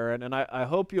as you parent, and I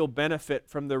hope you'll benefit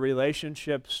from the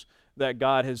relationships that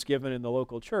God has given in the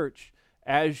local church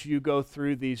as you go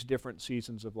through these different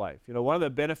seasons of life. You know, one of the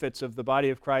benefits of the body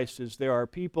of Christ is there are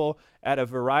people at a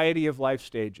variety of life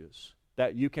stages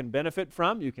that you can benefit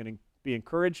from, you can be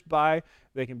encouraged by,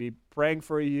 they can be praying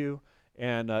for you,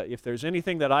 and if there's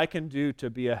anything that I can do to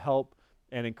be a help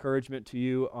and encouragement to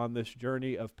you on this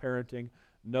journey of parenting,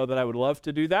 know that I would love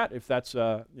to do that. If that's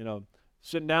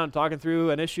sitting down and talking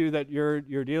through an issue that you're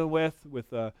dealing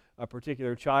with a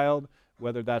particular child,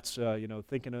 whether that's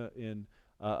thinking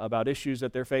about issues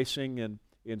that they're facing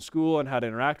in school and how to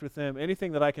interact with them,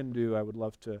 anything that I can do, I would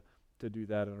love to do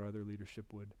that, and our other leadership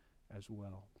would as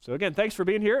well. So again, thanks for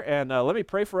being here, and let me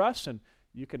pray for us, and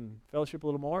you can fellowship a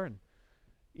little more and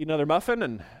eat another muffin,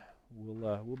 and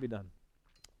we'll be done.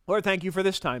 Lord, thank you for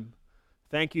this time.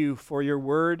 Thank you for your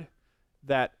word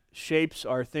that shapes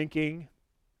our thinking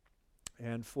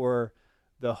and for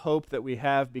the hope that we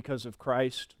have because of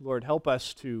Christ. Lord, help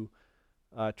us to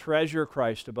treasure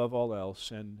Christ above all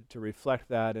else and to reflect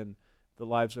that in the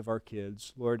lives of our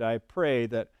kids. Lord, I pray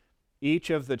that each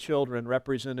of the children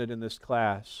represented in this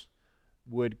class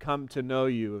would come to know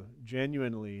you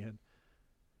genuinely, and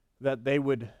that they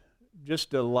would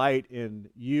just delight in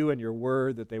you and your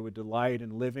word, that they would delight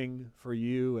in living for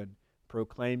you and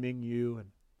proclaiming you.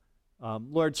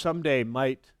 And Lord, someday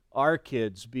might our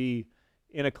kids be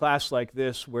in a class like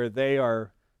this where they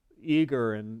are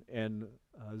eager and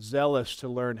zealous to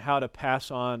learn how to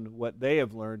pass on what they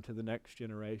have learned to the next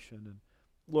generation. And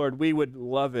Lord, we would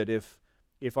love it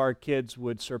if our kids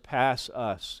would surpass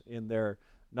us in their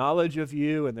knowledge of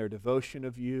you and their devotion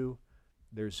of you,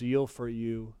 their zeal for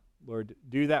you. Lord,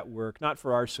 do that work, not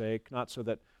for our sake, not so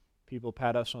that people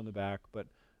pat us on the back, but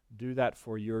do that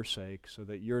for your sake so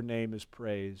that your name is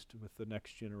praised with the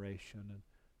next generation. And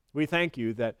we thank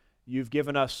you that you've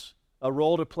given us a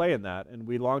role to play in that, and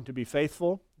we long to be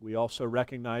faithful. We also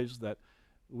recognize that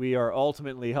we are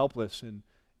ultimately helpless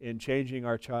in changing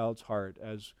our child's heart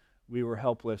as we were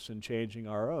helpless in changing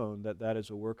our own, that is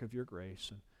a work of your grace.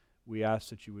 And we ask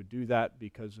that you would do that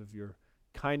because of your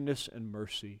kindness and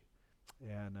mercy.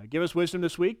 And give us wisdom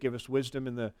this week. Give us wisdom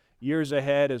in the years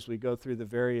ahead as we go through the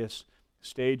various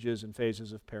stages and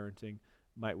phases of parenting.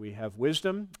 Might we have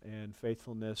wisdom and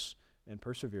faithfulness and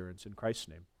perseverance in Christ's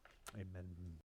name. Amen.